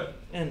had a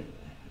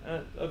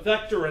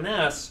vector in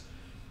s,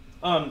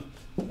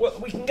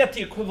 we can get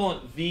the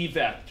equivalent v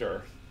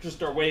vector.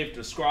 Just our way of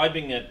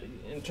describing it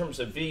in terms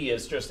of v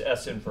is just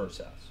s inverse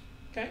s.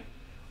 Okay,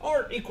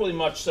 or equally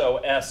much so,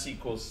 s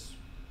equals.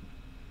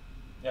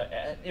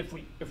 If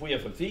we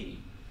have a v,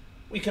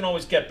 we can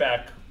always get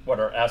back what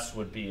our s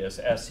would be as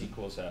s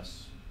equals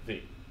s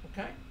v.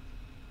 Okay,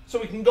 so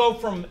we can go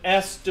from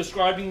s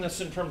describing this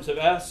in terms of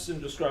s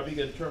and describing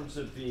it in terms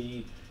of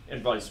v,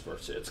 and vice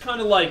versa. It's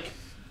kind of like,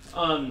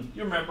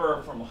 you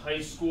remember from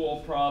high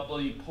school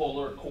probably,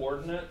 polar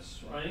coordinates,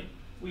 right?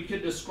 We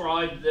could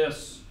describe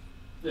this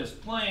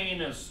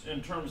plane as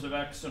in terms of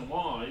x and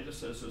y.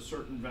 This has a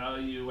certain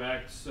value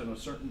x and a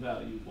certain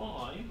value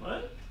y,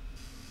 right?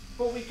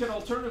 But we could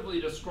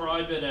alternatively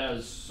describe it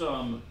as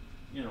some,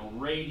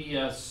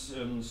 radius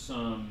and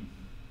some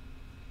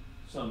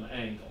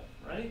angle,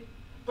 right?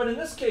 But in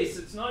this case,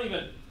 it's not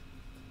even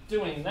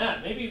doing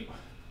that. Maybe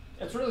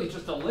it's really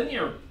just a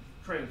linear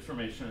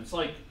transformation. It's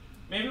like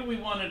maybe we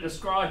want to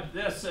describe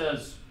this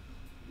as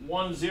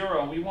 1,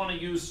 0. We want to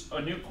use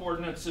a new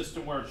coordinate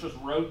system where it's just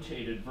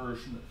rotated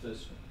version of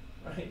this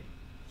one, right?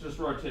 Just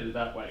rotated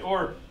that way.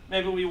 Or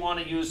maybe we want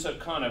to use a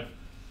kind of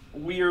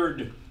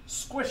weird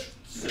squished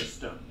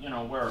system,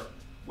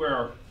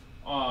 where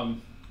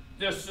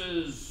this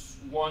is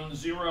 1,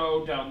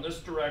 0 down this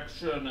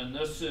direction, and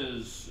this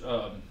is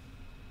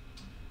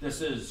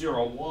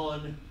 0,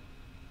 1.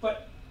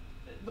 But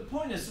the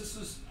point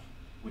is,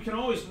 we can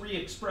always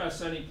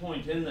re-express any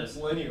point in this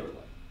linearly.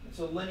 It's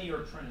a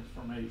linear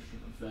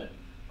transformation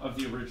of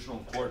the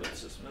original coordinate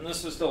system. And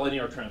this is the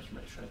linear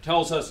transformation. It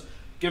tells us,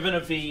 given a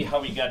v,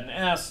 how we get an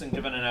s, and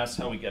given an s,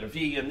 how we get a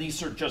v. And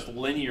these are just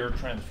linear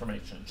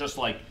transformations, just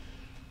like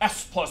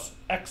s plus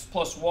x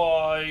plus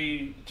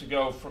y to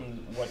go from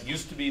what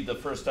used to be the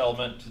first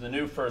element to the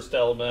new first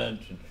element,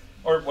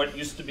 or what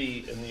used to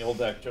be in the old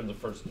vector in the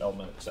first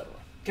element, etc.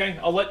 Okay,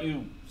 I'll let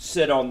you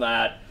sit on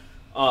that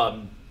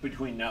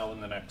between now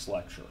and the next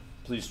lecture.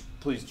 Please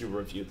do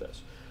review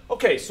this.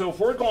 Okay, so if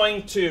we're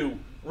going to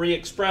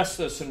re-express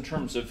this in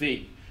terms of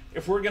v,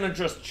 if we're going to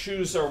just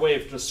choose our way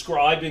of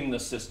describing the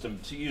system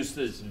to use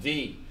this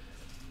v,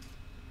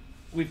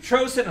 we've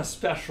chosen a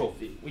special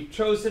v. We've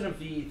chosen a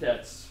v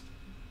that's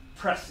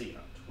prescient,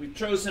 We've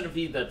chosen a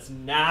v that's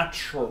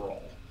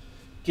natural,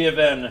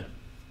 given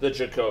the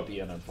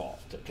Jacobian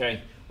involved,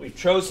 okay? We've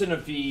chosen a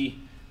v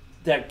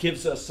that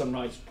gives us some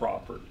nice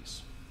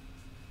properties.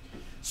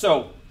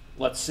 So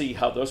let's see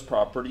how those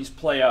properties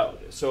play out.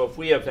 So if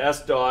we have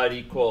s dot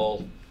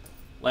equal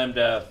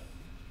lambda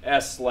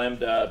s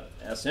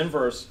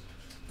inverse,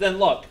 then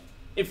look,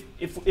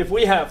 if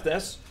we have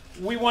this,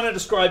 we want to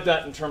describe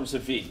that in terms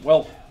of v.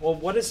 Well,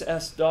 what is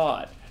s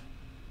dot?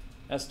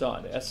 S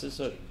is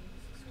a,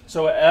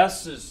 so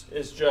s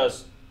is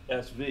just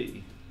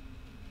sv.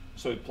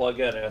 So we plug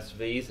in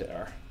sv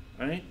there,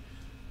 right?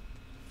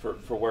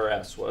 For where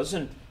s was,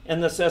 and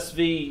this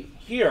sv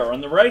here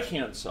on the right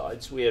hand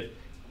side, so we had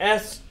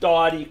s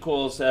dot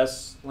equals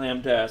s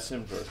lambda s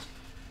inverse.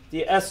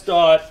 The s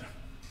dot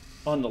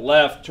on the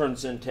left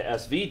turns into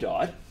sv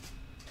dot,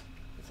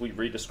 if we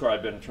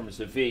redescribe it in terms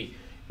of v.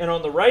 And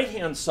on the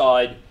right-hand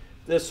side,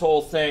 this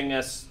whole thing,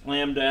 s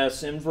lambda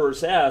s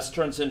inverse s,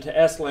 turns into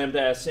s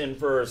lambda s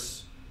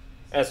inverse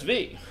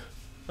sv.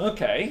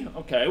 Okay,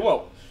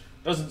 well,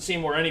 doesn't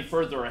seem we're any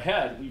further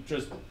ahead. We've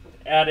just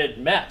added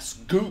mess,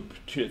 goop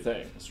to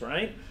things,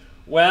 right?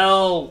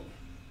 Well,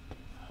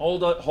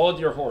 hold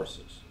your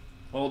horses.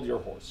 Hold your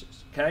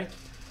horses, okay?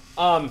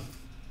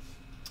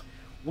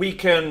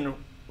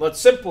 Let's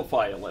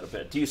simplify a little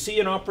bit. Do you see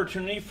an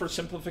opportunity for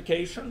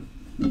simplification?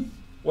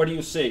 What do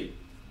you see?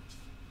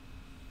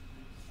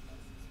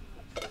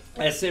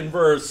 S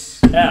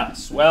inverse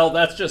S. Well,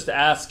 that's just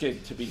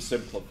asking to be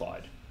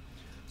simplified.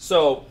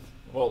 So,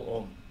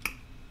 we'll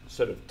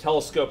sort of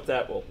telescope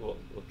that. We'll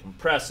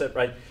compress it,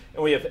 right?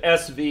 And we have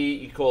SV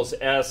equals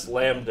S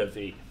lambda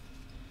V.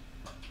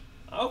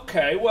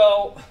 Okay,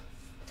 well,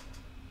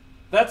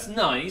 that's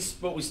nice,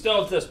 but we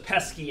still have this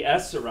pesky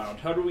S around.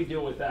 How do we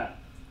deal with that?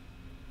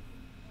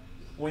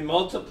 We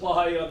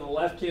multiply on the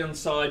left-hand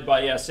side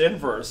by S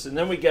inverse, and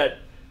then we get,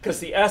 because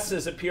the S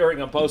is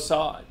appearing on both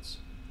sides.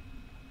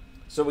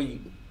 So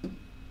we,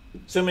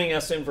 assuming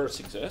S inverse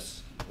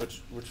exists,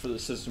 which for the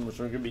system which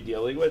we're going to be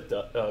dealing with,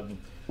 or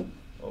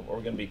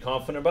we're going to be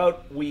confident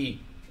about,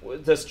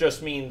 this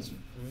just means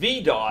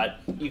V dot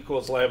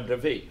equals lambda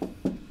V.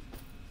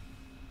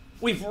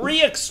 We've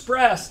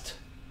re-expressed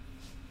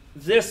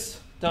this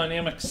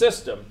dynamic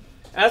system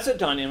as a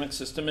dynamic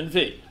system in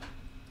V.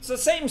 It's the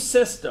same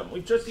system.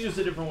 We've just used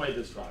a different way of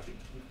describing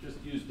it. We've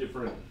just used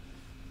different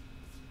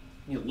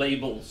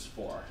labels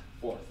for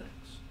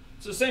things.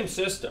 It's the same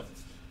system.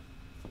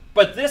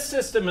 But this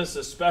system is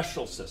a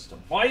special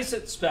system. Why is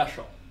it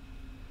special?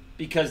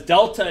 Because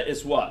delta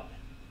is what?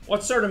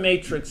 What sort of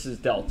matrix is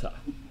delta?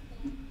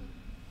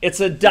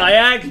 It's a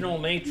diagonal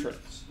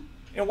matrix.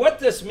 And what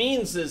this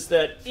means is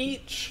that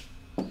each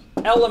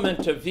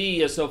element of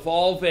V is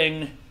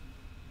evolving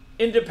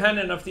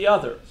independent of the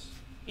others.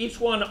 Each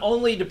one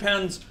only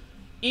depends,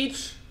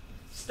 each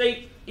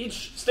state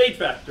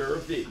vector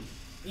of V,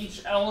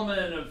 each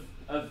element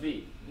of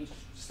V, each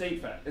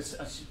state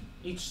vector,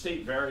 each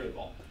state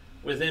variable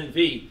within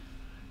V,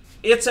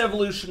 its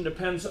evolution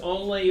depends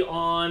only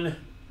on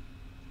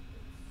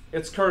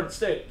its current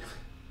state.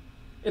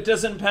 It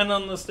doesn't depend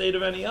on the state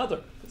of any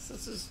other.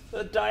 This is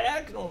a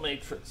diagonal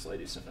matrix,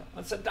 ladies and gentlemen.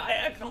 It's a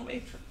diagonal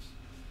matrix.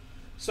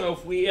 So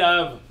if we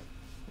have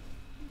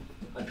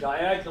a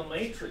diagonal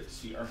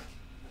matrix here,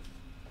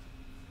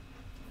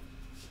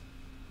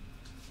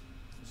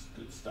 it's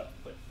good stuff,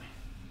 but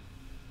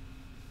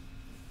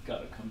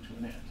got to come to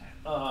an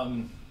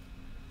end.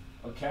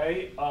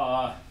 Okay,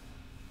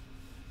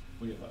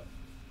 we have a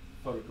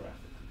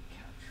photographically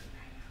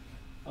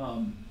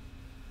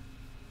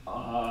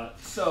captured.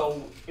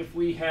 So if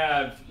we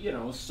have,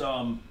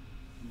 some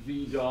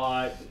V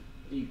dot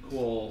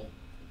equal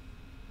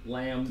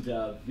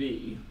lambda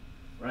V,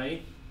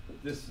 right?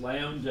 This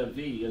lambda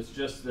V is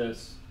just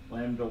this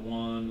lambda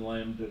 1,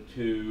 lambda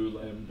 2,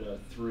 lambda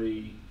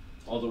 3,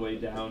 all the way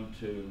down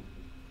to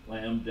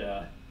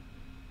lambda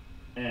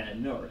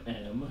n, or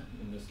m,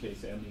 in this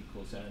case m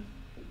equals n.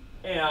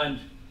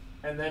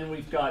 And then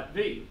we've got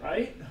V,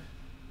 right?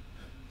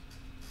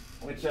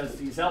 Which has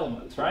these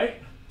elements, right?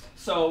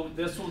 So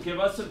this will give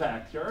us a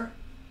vector.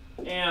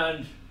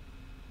 And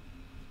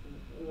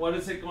what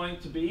is it going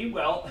to be?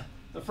 Well,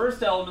 the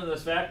first element of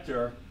this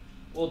vector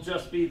will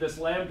just be this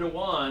lambda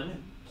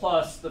 1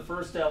 plus the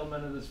first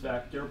element of this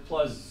vector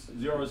plus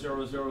 0,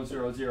 0, 0,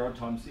 0, 0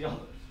 times the others,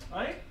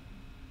 right?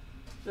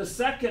 The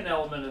second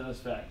element of this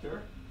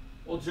vector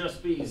will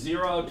just be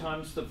 0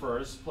 times the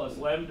first plus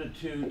lambda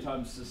 2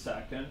 times the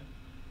second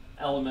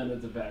element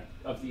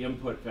of the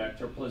input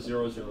vector plus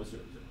 0, 0, 0,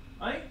 0,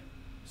 right?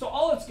 So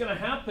all that's going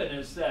to happen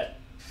is that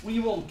we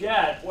will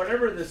get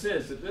whatever this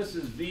is. If this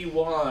is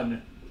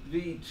V1,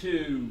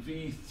 V2,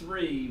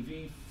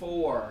 V3,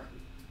 V4,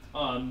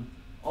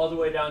 all the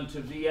way down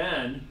to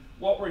Vn,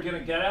 what we're going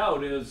to get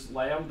out is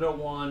lambda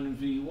 1,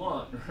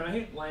 V1,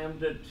 right?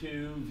 Lambda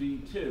 2,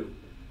 V2.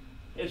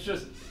 It's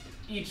just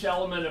each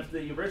element of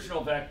the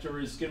original vector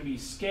is going to be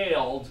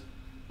scaled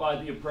by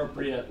the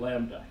appropriate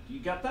lambda. Do you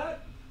get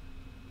that?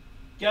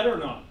 Get or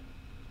not?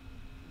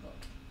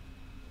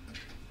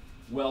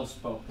 Well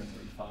spoken,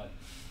 Refi.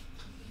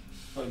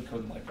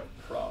 coding like a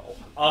pro.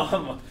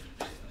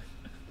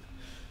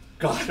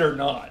 God or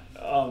not.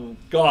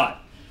 God.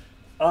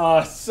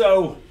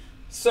 So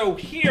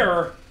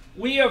here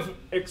we have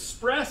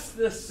expressed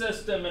this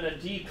system in a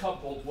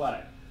decoupled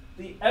way.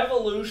 The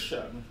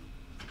evolution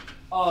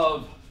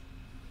of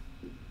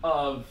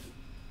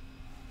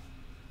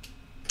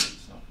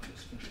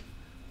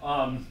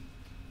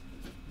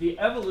the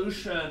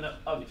evolution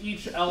of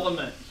each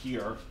element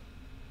here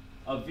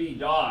of V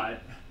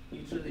dot,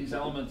 each of these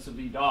elements of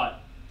V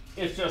dot,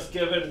 is just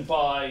given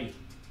by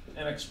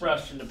an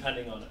expression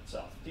depending on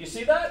itself. Do you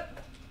see that?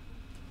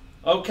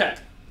 Okay.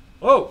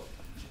 Oh.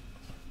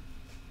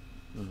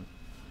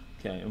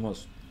 Okay,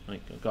 almost I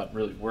got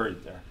really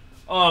worried there.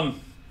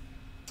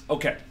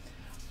 Okay.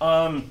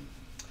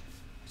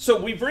 So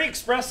we've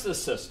re-expressed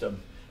this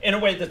system in a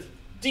way that's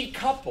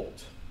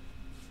decoupled,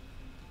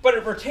 but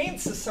it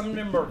pertains to some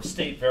number of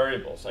state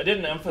variables. I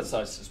didn't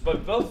emphasize this,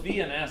 but both V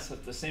and S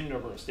have the same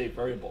number of state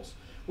variables.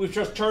 We've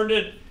just turned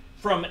it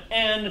from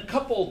n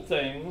coupled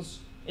things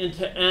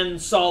into n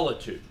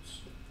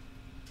solitudes.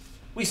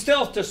 We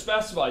still have to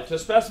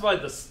specify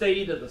the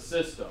state of the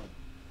system,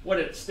 what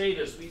its state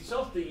is. We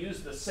still have to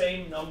use the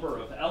same number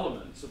of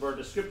elements of our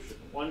description,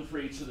 one for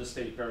each of the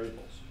state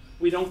variables.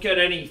 We don't get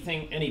any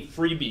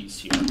freebies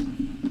here.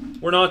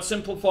 We're not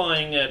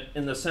simplifying it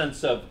in the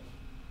sense of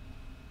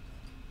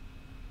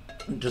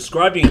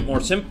describing it more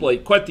simply,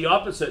 quite the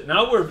opposite.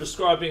 Now we're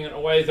describing it in a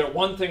way that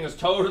one thing is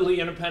totally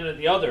independent of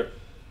the other.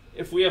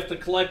 If we have to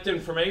collect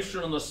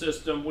information on the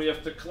system, we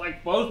have to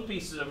collect both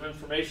pieces of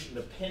information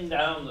to pin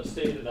down the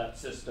state of that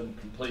system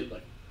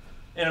completely.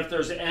 And if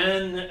there's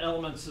n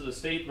elements of the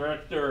state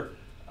vector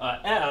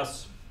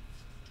S,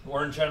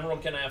 we're in general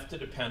going to have to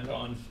depend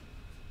on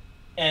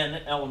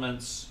n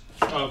elements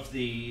of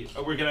the,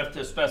 we're going to have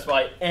to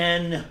specify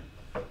n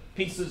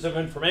pieces of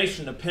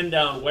information to pin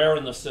down where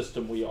in the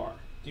system we are.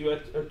 Do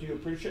you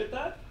appreciate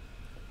that?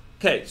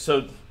 Okay,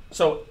 so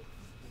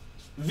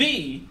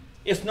V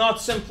is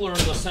not simpler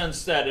in the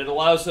sense that it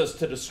allows us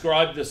to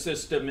describe the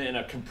system in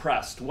a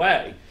compressed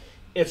way.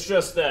 It's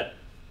just that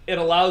it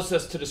allows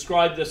us to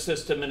describe the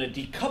system in a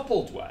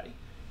decoupled way,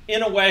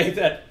 in a way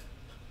that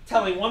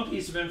telling one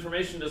piece of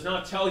information does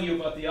not tell you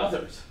about the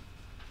others.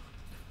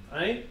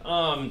 Right?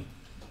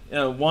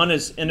 One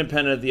is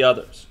independent of the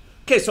others.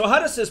 Okay, so how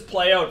does this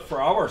play out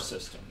for our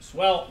systems?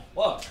 Well,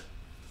 look,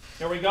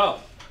 here we go.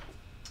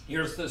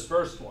 Here's this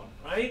first one,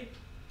 right?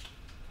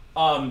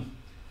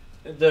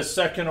 The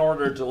second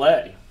order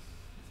delay.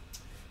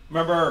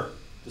 Remember,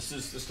 this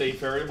is the state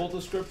variable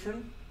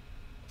description.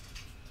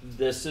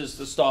 This is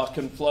the stock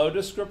and flow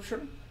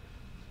description.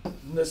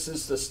 This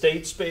is the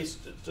state space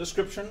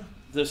description.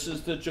 This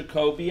is the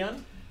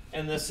Jacobian.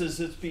 And this is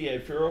its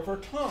behavior over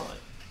time,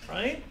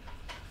 right?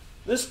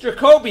 This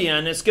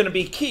Jacobian is going to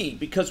be key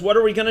because what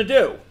are we going to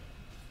do?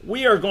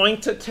 We are going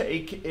to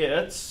take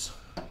its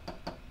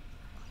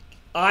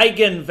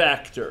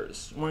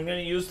eigenvectors. We're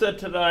going to use that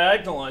to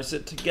diagonalize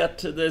it to get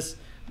to this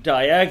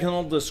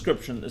diagonal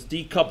description, this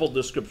decoupled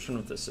description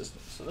of the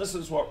system. So this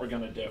is what we're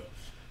going to do.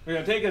 We're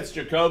going to take its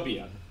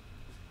Jacobian.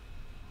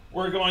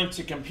 We're going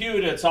to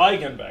compute its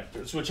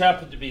eigenvectors, which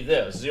happen to be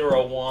this,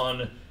 0,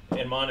 1,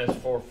 and minus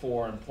 4,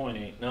 4, and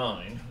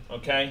 0.89,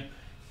 okay?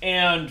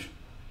 And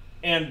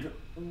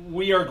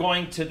we are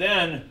going to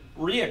then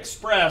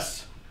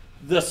re-express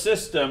the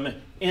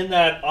system in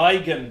that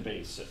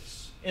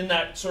eigenbasis, in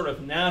that sort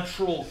of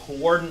natural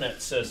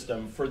coordinate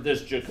system for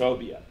this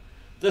Jacobian.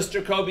 This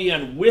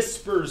Jacobian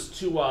whispers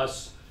to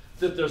us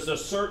that there's a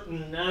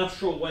certain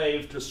natural way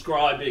of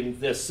describing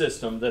this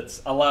system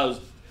that allows,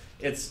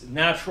 it's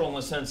natural in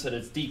the sense that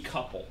it's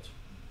decoupled.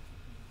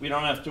 We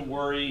don't have to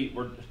worry,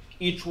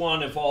 each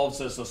one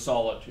evolves as a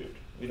solitude.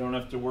 We don't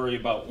have to worry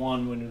about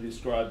one when we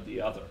describe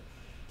the other.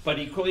 But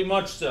equally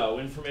much so,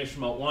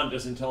 information about one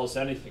doesn't tell us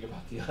anything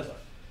about the other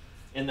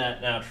in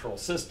that natural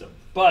system.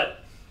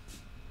 But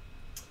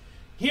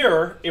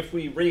here, if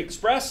we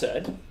re-express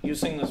it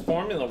using this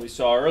formula we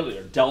saw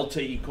earlier,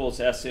 delta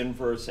equals S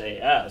inverse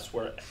AS,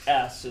 where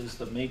S is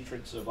the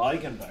matrix of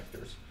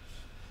eigenvectors,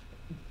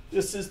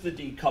 this is the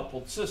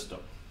decoupled system.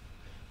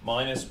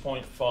 Minus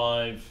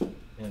 0.5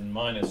 and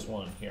minus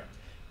 1 here.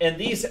 And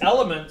these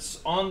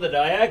elements on the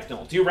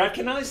diagonal, do you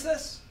recognize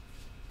this?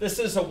 This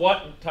is a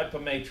what type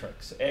of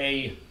matrix?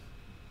 A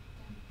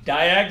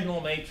diagonal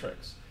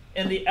matrix.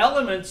 And the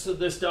elements of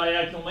this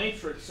diagonal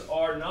matrix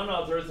are none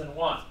other than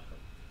what?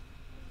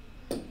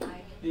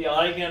 The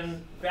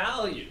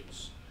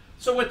eigenvalues.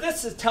 So what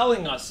this is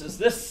telling us is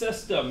this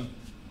system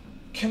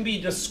can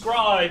be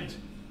described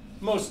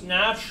most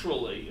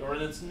naturally, or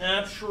in its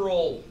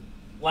natural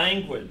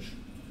language,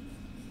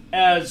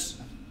 as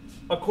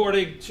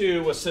according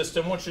to a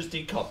system which is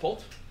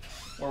decoupled,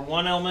 where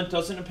one element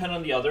doesn't depend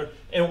on the other,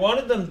 and one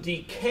of them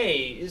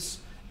decays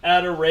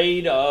at a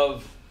rate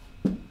of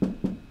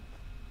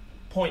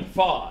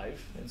 0.5.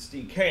 It's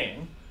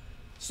decaying.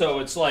 So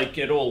it's like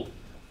it'll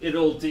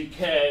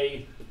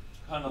decay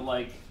kind of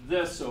like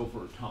this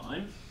over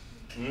time.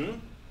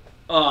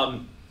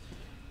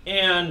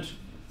 And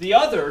the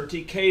other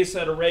decays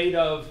at a rate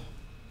of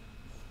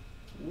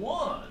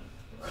 1.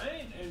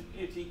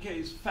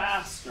 decays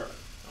faster.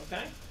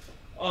 Okay,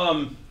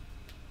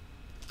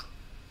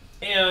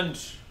 and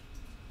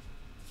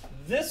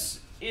this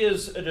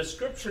is a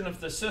description of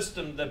the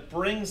system that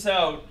brings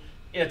out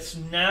its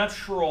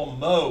natural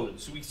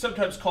modes. We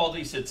sometimes call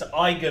these its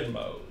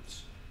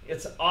eigenmodes.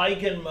 Its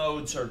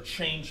eigenmodes are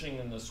changing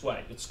in this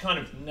way. It's kind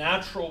of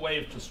natural way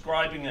of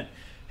describing it,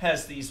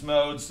 has these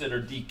modes that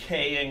are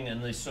decaying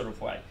in this sort of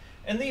way.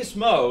 And these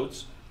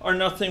modes are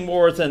nothing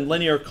more than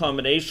linear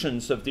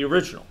combinations of the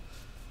original.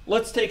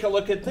 Let's take a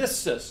look at this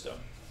system.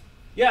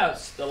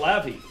 Yes, the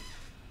Lavie.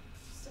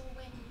 So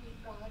when we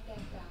draw that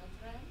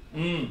diagram,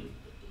 Mm. the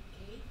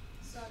decay,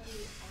 so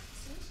the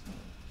axis,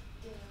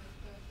 the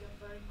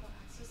vertical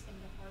axis and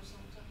the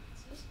horizontal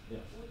axis, Yeah.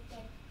 would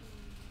that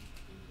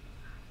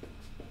be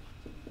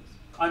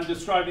I'm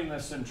describing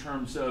this in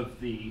terms of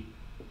the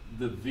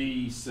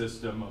V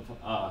system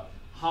of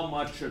how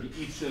much of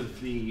each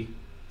of the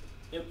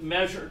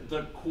measure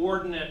the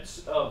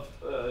coordinates of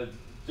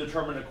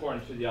determined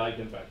according to the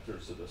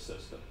eigenvectors of the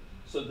system.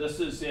 So this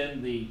is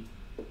in the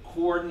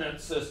coordinate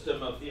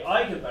system of the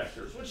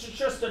eigenvectors, which is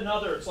just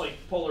another. It's like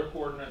polar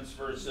coordinates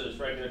versus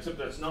regular, except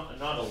that's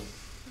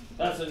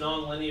that's a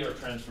nonlinear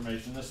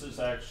transformation. This is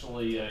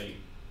actually a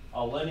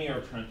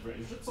linear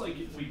transformation. It's like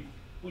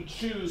we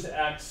choose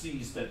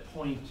axes that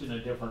point in a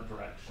different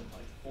direction,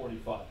 like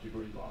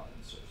 45-degree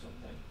lines or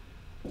something.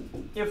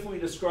 If we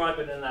describe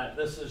it in that,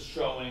 this is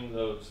showing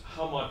those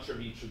how much of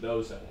each of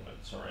those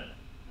elements are in it.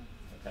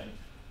 Okay,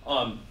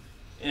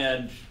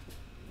 and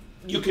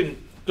you can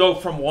go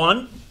from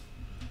one.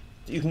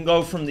 You can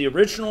go from the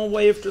original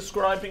way of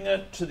describing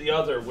it to the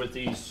other with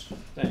these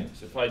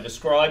things. If I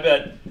describe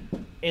it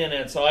in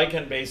its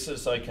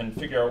eigenbasis, I can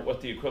figure out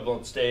what the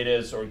equivalent state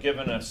is, or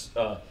given a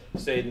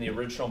state in the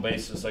original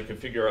basis, I can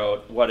figure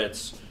out what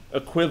its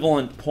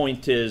equivalent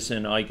point is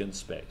in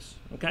eigenspace.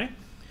 Okay?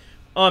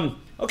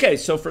 Okay,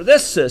 so for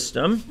this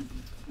system,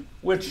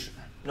 which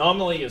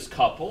nominally is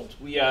coupled,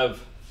 we have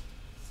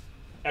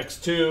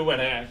x2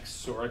 and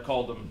x, or I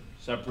call them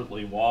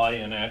separately y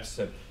and x,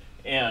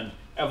 and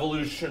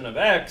evolution of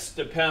x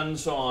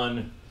depends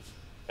on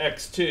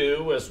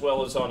x2 as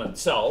well as on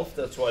itself.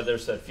 That's why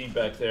there's that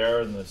feedback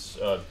there and this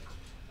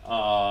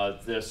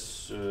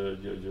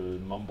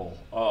mumble.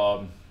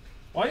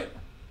 Why?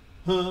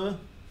 Huh?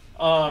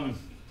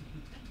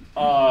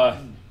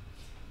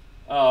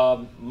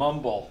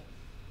 Mumble.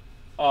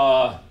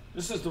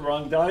 This is the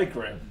wrong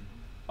diagram.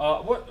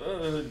 What?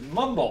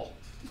 Mumble.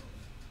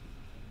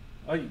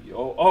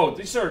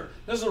 This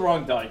is the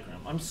wrong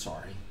diagram. I'm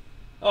sorry.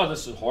 Oh,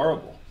 this is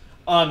horrible.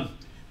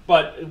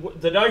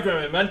 But the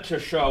diagram I meant to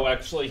show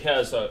actually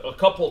has a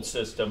coupled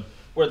system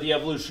where the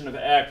evolution of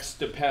x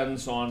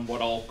depends on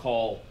what I'll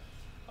call,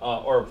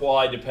 or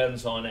y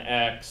depends on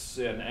x,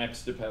 and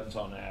x depends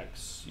on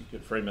x. You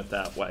could frame it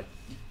that way.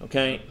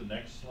 Okay? The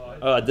next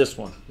slide? This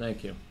one.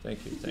 Thank you.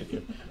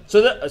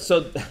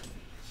 So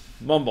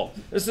mumble.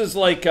 This is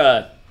like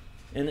an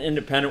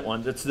independent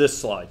one. That's this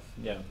slide.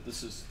 Yeah,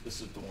 this is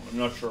the one. I'm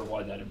not sure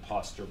why that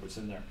imposter was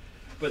in there.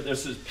 But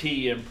this is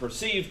P and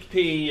perceived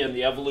P, and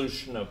the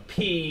evolution of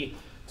P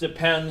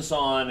depends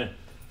on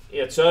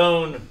its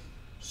own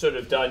sort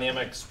of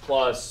dynamics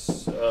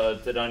plus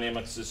the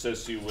dynamics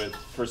associated with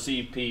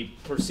perceived P.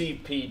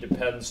 Perceived P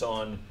depends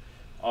on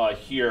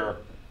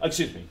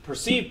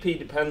perceived P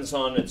depends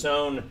on its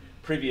own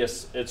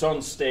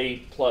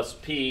state plus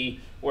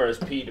P, whereas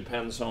P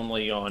depends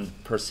only on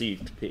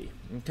perceived P.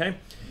 Okay?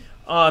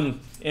 And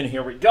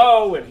here we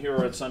go, and here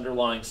are its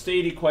underlying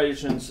state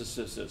equations. This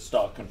is its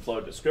stock and flow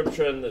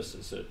description. This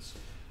is its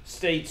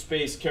state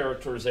space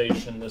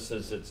characterization. This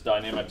is its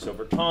dynamics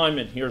over time,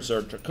 and here's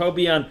our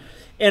Jacobian.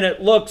 And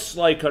it looks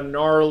like a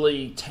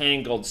gnarly,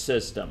 tangled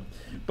system.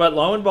 But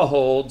lo and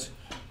behold,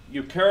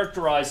 you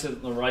characterize it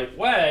in the right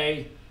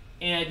way,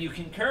 and you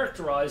can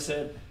characterize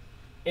it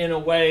in a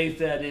way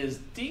that is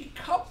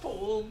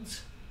decoupled,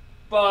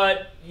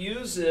 but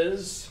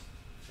uses...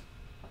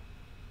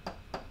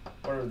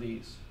 What are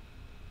these?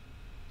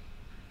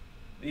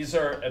 These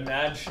are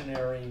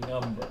imaginary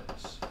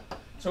numbers.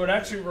 So it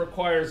actually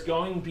requires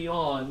going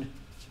beyond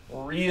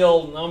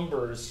real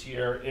numbers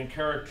here in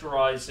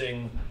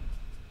characterizing,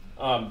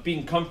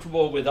 being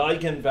comfortable with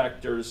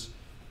eigenvectors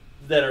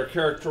that are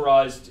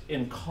characterized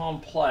in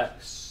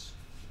complex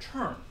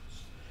terms.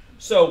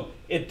 So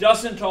it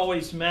doesn't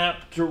always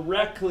map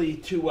directly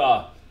to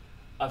a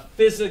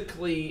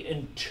physically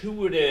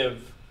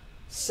intuitive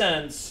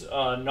sense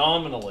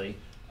nominally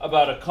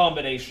about a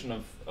combination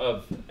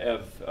of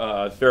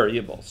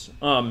variables.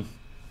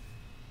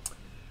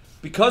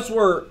 Because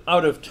we're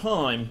out of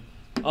time,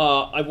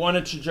 I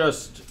wanted to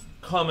just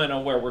comment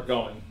on where we're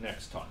going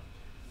next time.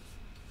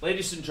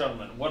 Ladies and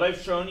gentlemen, what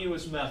I've shown you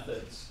is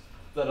methods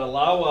that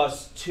allow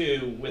us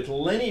to, with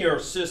linear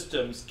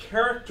systems,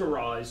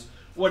 characterize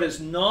what is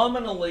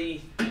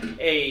nominally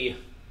a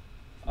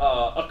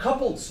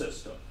coupled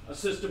system, a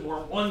system where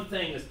one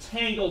thing is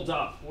tangled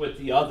up with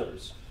the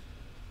others,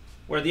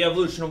 where the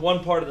evolution of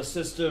one part of the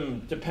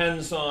system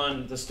depends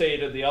on the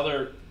state of the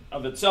other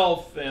of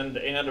itself and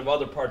of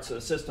other parts of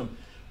the system.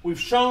 We've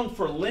shown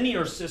for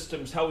linear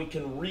systems how we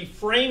can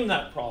reframe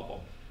that problem.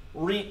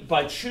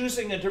 By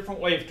choosing a different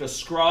way of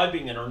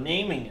describing it or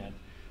naming it,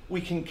 we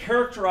can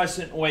characterize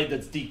it in a way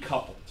that's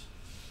decoupled,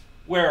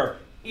 where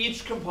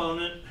each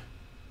component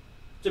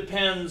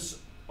depends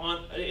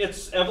on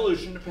its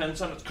evolution,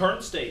 depends on its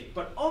current state,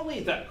 but only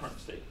that current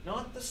state,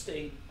 not the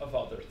state of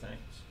other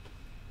things.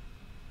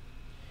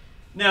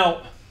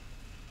 Now,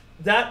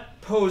 that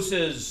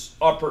poses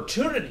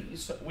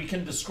opportunities. We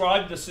can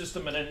describe the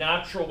system in a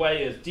natural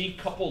way as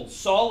decoupled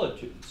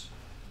solitudes,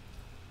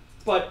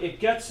 but it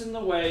gets in the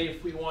way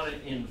if we want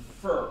to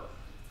infer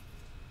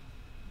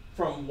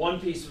from one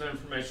piece of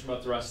information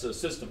about the rest of the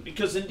system.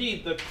 Because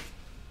indeed,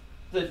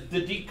 the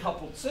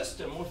decoupled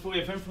system, if we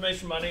have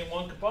information about any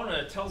one component,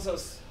 it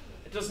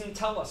doesn't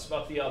tell us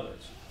about the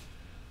others.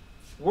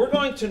 We're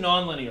going to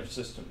nonlinear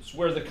systems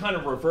where the kind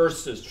of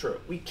reverse is true.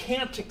 We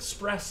can't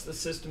express the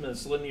system in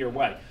this linear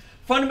way.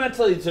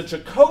 Fundamentally, the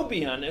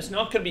Jacobian is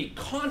not going to be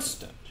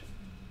constant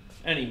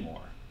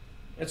anymore.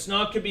 It's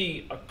not going to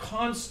be a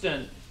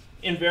constant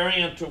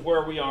invariant of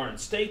where we are in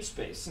state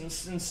space.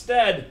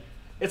 Instead,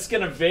 it's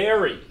going to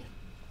vary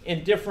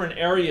in different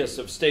areas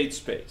of state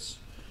space.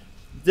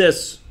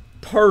 This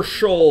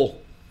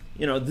partial,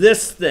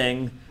 this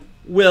thing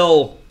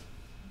will,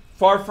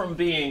 far from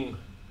being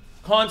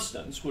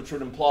constants, which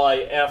would imply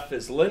f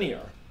is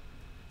linear,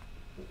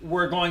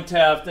 we're going to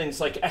have things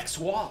like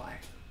xy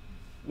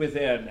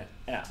within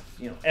f,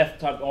 f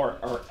times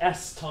or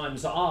s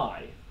times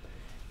I.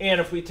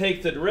 And if we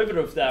take the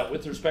derivative of that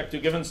with respect to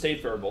a given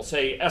state variable,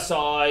 say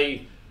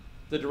si,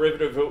 the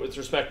derivative of it with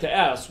respect to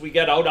s, we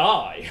get out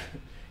I.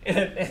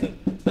 And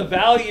the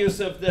values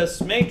of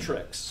this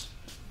matrix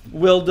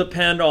will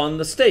depend on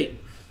the state.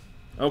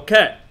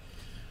 Okay.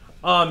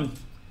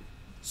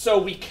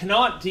 So we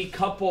cannot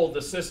decouple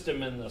the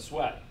system in this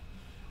way.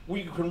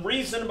 We can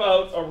reason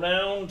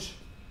around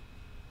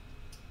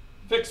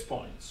fixed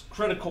points,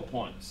 critical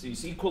points,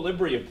 these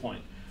equilibria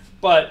points,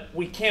 but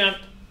we can't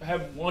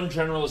have one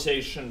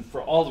generalization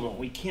for all of them.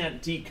 We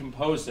can't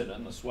decompose it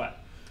in this way.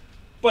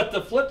 But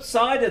the flip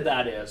side of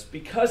that is,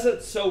 because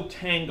it's so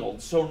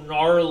tangled, so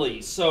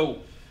gnarly, so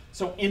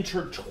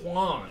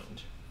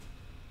intertwined,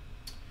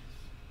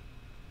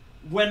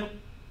 when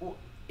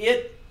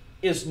it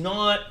is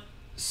not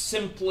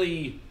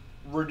simply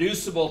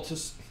reducible to,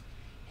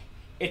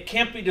 it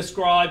can't be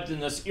described in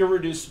this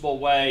irreducible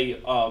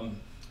way.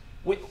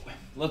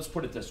 Let's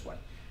put it this way.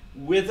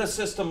 With a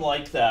system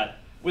like that,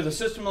 with a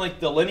system like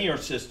the linear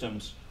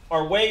systems,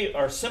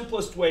 our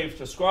simplest way of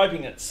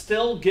describing it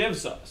still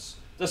gives us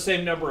the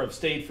same number of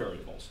state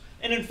variables.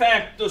 And in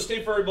fact, those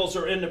state variables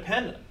are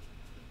independent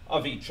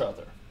of each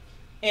other.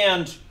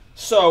 And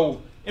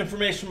so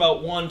information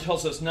about one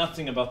tells us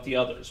nothing about the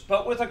others.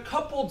 But with a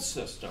coupled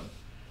system,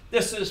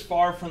 this is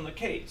far from the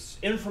case.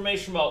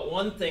 Information about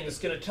one thing is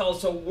going to tell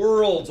us a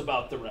world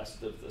about the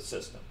rest of the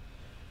system.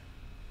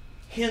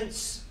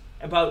 Hints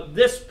about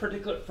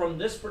from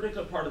this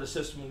particular part of the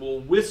system will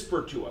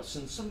whisper to us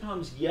and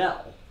sometimes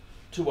yell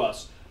to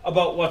us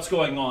about what's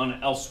going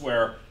on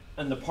elsewhere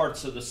and the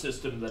parts of the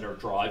system that are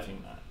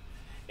driving that.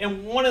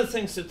 And one of the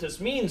things that this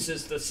means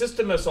is the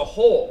system as a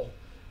whole,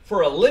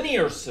 for a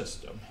linear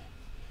system,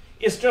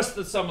 is just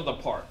the sum of the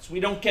parts. We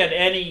don't get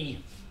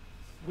any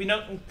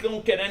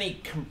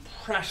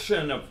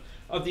compression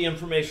of the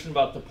information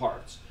about the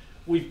parts.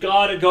 We've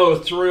got to go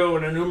through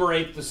and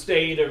enumerate the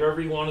state of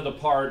every one of the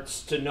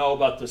parts to know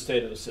about the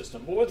state of the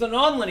system. But with a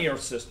nonlinear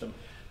system,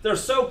 they're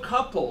so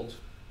coupled,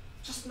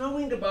 just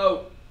knowing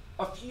about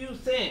a few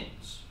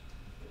things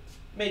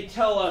may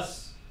tell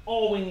us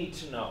all we need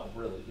to know,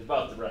 really,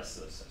 about the rest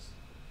of the system.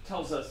 It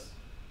tells us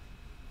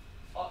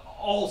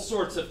all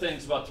sorts of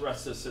things about the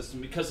rest of the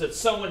system because it's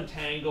so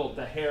entangled,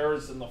 the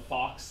hares and the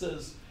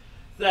foxes,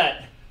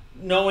 that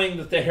knowing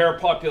that the hare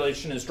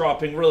population is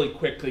dropping really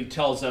quickly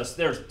tells us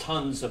there's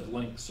tons of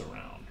lynx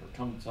around, or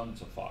tons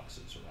of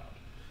foxes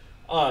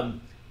around.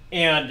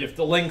 And if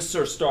the lynx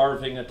are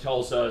starving, it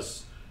tells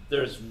us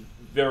there's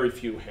very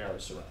few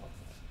hares around.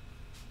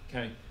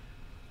 Okay?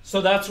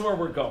 So that's where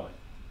we're going.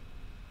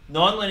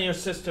 Nonlinear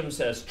systems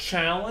as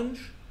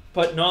challenge,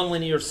 but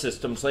nonlinear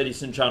systems,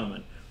 ladies and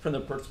gentlemen, from the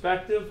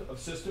perspective of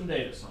system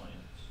data science,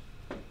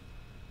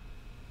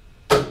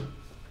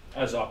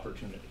 as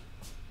opportunity.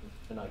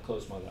 And I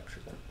close my lecture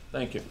there.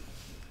 Thank you.